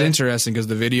 Well, and that's interesting because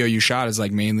the video you shot is,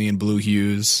 like, mainly in blue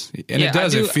hues. And it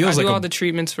does. It feels like... I do all the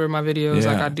treatments for my videos.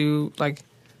 Yeah. Like, I do, like...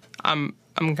 I'm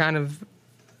kind of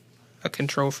a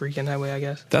control freak in that way, I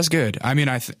guess. That's good. I mean,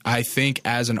 I think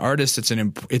as an artist,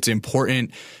 it's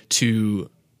important to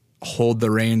hold the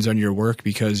reins on your work,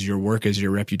 because your work is your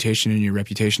reputation and your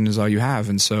reputation is all you have.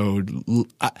 And so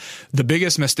the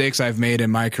biggest mistakes I've made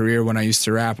in my career when I used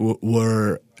to rap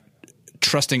were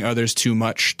trusting others too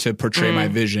much to portray my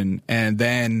vision. And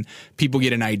then people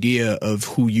get an idea of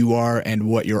who you are and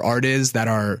what your art is that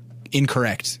are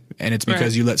incorrect. And it's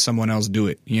because you let someone else do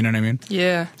it. You know what I mean?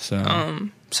 Yeah.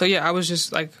 So yeah, I was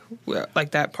just like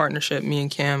that partnership, me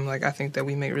and Cam, like I think that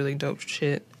we make really dope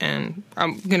shit, and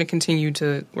I'm going to continue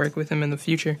to work with him in the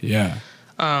future. Yeah.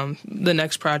 The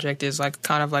next project is like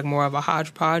kind of like more of a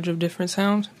hodgepodge of different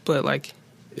sounds, but like.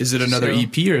 Is it another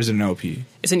EP or is it an LP?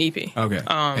 It's an EP. Okay.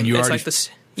 And you it's already like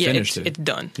finished it? It's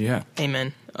done. Yeah.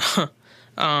 Amen.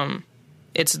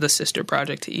 It's the sister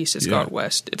project to East. It's called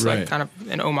West. It's like kind of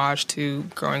an homage to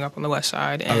growing up on the West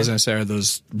Side. And I was going to say, are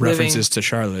those references to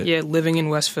Charlotte? Yeah, living in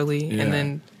West Philly. And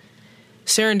then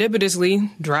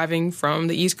serendipitously driving from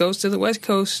the East Coast to the West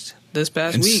Coast this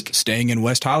past week. Staying in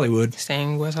West Hollywood.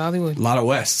 Staying in West Hollywood. A lot of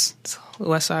Wests. It's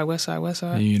West Side, West Side, West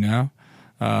Side. You know?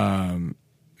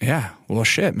 Yeah. Well,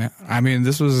 shit, man. I mean,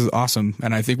 this was awesome.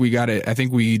 And I think we got it. I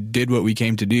think we did what we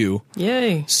came to do.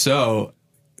 Yay. So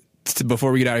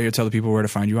before we get out of here, tell the people where to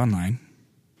find you online.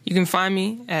 You can find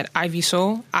me at Ivy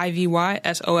Soul,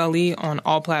 IVYSOLE, on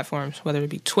all platforms, whether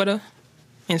it be Twitter,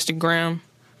 Instagram,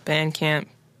 Bandcamp.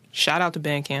 Shout out to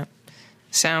Bandcamp,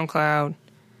 SoundCloud,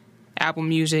 Apple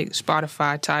Music,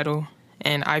 Spotify, Tidal,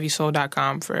 and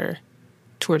ivysoul.com for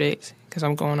tour dates, because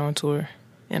I'm going on tour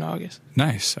in August.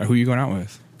 Nice. Who are you going out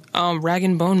with? Rag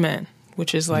and Bone Man,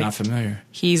 which is like... Not familiar.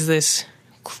 He's this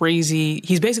crazy...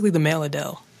 He's basically the male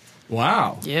Adele.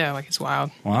 Wow. Yeah, like it's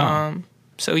wild. Wow.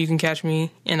 So you can catch me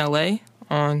in LA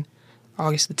on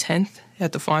August the 10th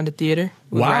at the Fonda Theater.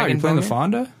 Wow, you're playing the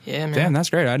Fonda? Yeah, man. Damn, that's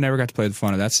great. I never got to play the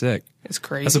Fonda. That's sick. It's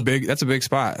crazy. That's a big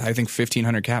spot. I think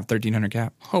 1,500 cap, 1,300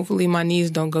 cap. Hopefully my knees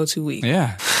don't go too weak.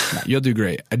 Yeah. You'll do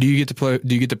great. Do you get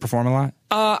to perform a lot?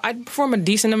 I perform a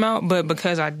decent amount, but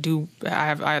because I'm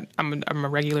a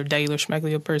regular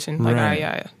schmegular person. Like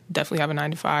I definitely have a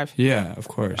 9 to 5. Yeah, of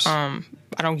course. I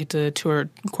don't get to tour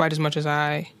quite as much as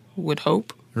I would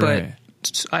hope, but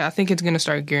I think it's going to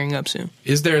start gearing up soon.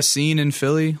 Is there a scene in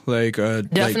Philly?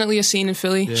 Definitely a scene in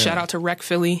Philly. Yeah. Shout out to Rec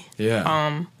Philly.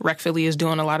 Yeah. Rec Philly is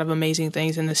doing a lot of amazing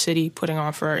things in the city, putting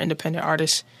on for independent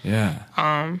artists. Yeah.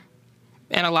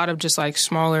 And a lot of just like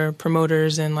smaller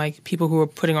promoters and like people who are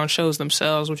putting on shows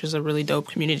themselves, which is a really dope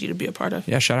community to be a part of.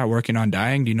 Yeah, shout out Working on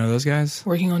Dying. Do you know those guys?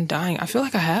 Working on Dying. I feel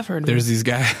like I have heard of them. There's these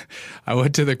guys. I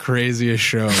went to the craziest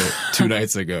show 2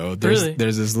 nights ago. Really?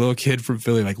 There's this little kid from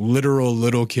Philly, like literal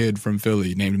little kid from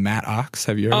Philly named Matt Ox.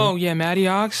 Have you heard of him? Oh, yeah, Matty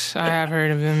Ox. I have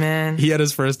heard of him, man. He had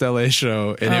his first LA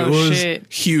show, and it was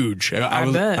huge.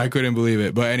 I bet. I couldn't believe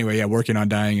it. But anyway, yeah, Working on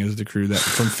Dying is the crew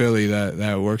from Philly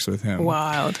that works with him.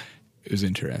 Wild. It was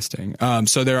interesting.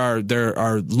 So there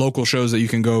are local shows that you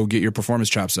can go get your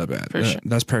performance chops up at. For sure.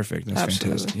 That's perfect. That's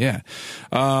Absolutely. fantastic. Yeah.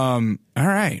 All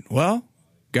right. Well,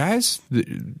 guys,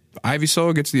 Ivy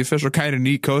Soul gets the official Kinda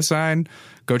Neat cosign.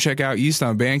 Go check out East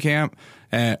on Bandcamp.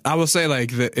 And I will say,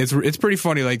 like, it's pretty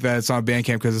funny, like, that it's on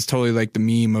Bandcamp, because it's totally like the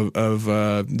meme of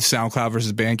SoundCloud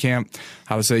versus Bandcamp.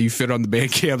 I would say you fit on the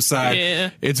Bandcamp side.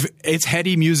 Yeah. It's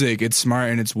heady music. It's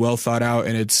smart and it's well thought out,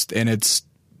 and it's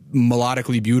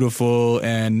melodically beautiful,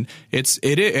 and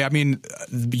I mean,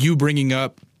 you bringing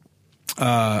up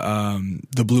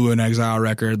the Blue in Exile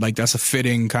record, like, that's a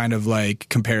fitting kind of like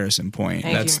comparison point.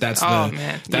 Man.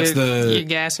 You're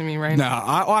gassing me right now.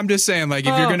 I'm just saying, like,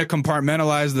 if you're going to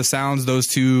compartmentalize the sounds, those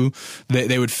two,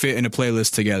 they would fit in a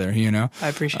playlist together, you know? I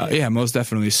appreciate it. Yeah, most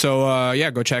definitely. So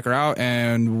go check her out.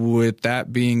 And with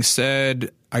that being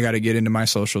said, I got to get into my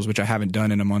socials, which I haven't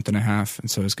done in a month and a half,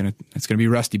 and so it's gonna be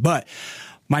rusty. But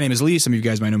my name is Lee. Some of you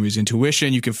guys might know me as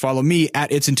Intuition. You can follow me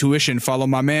at It's Intuition. Follow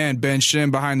my man, Ben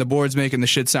Shim, behind the boards, making the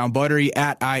shit sound buttery,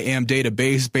 at I Am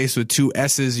Database, base with 2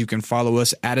 S's. You can follow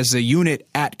us as a unit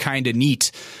at Kinda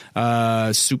Neat.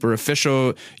 Super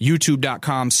official,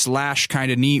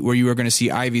 youtube.com/Kinda Neat, where you are going to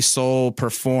see Ivy Soul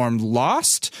perform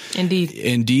Lost.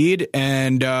 Indeed.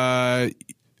 And,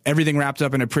 everything wrapped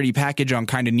up in a pretty package on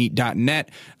kindaneat.net.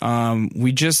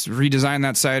 We just redesigned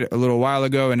that site a little while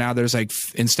ago, and now there's like,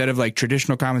 instead of like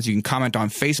traditional comments, you can comment on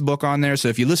Facebook on there. So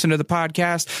if you listen to the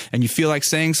podcast and you feel like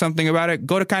saying something about it,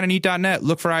 go to kindaneat.net,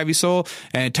 look for Ivy Soul,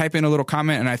 and type in a little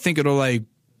comment, and I think it'll like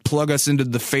plug us into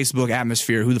the Facebook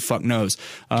atmosphere. Who the fuck knows?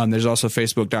 There's also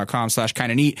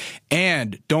facebook.com/Kinda Neat.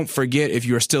 And don't forget, if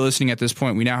you are still listening at this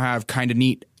point, we now have Kinda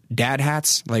Neat dad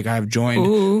hats. Like, I've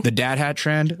joined the dad hat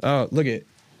trend. Oh, look at it.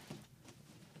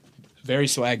 Very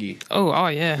swaggy. Oh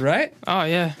yeah. Right? Oh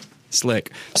yeah.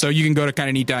 Slick. So you can go to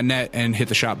kindaneat.net and hit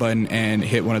the shop button and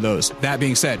hit one of those. That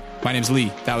being said, my name's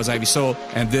Lee. That was Ivy Soul,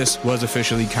 and this was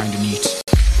officially Kinda Neat.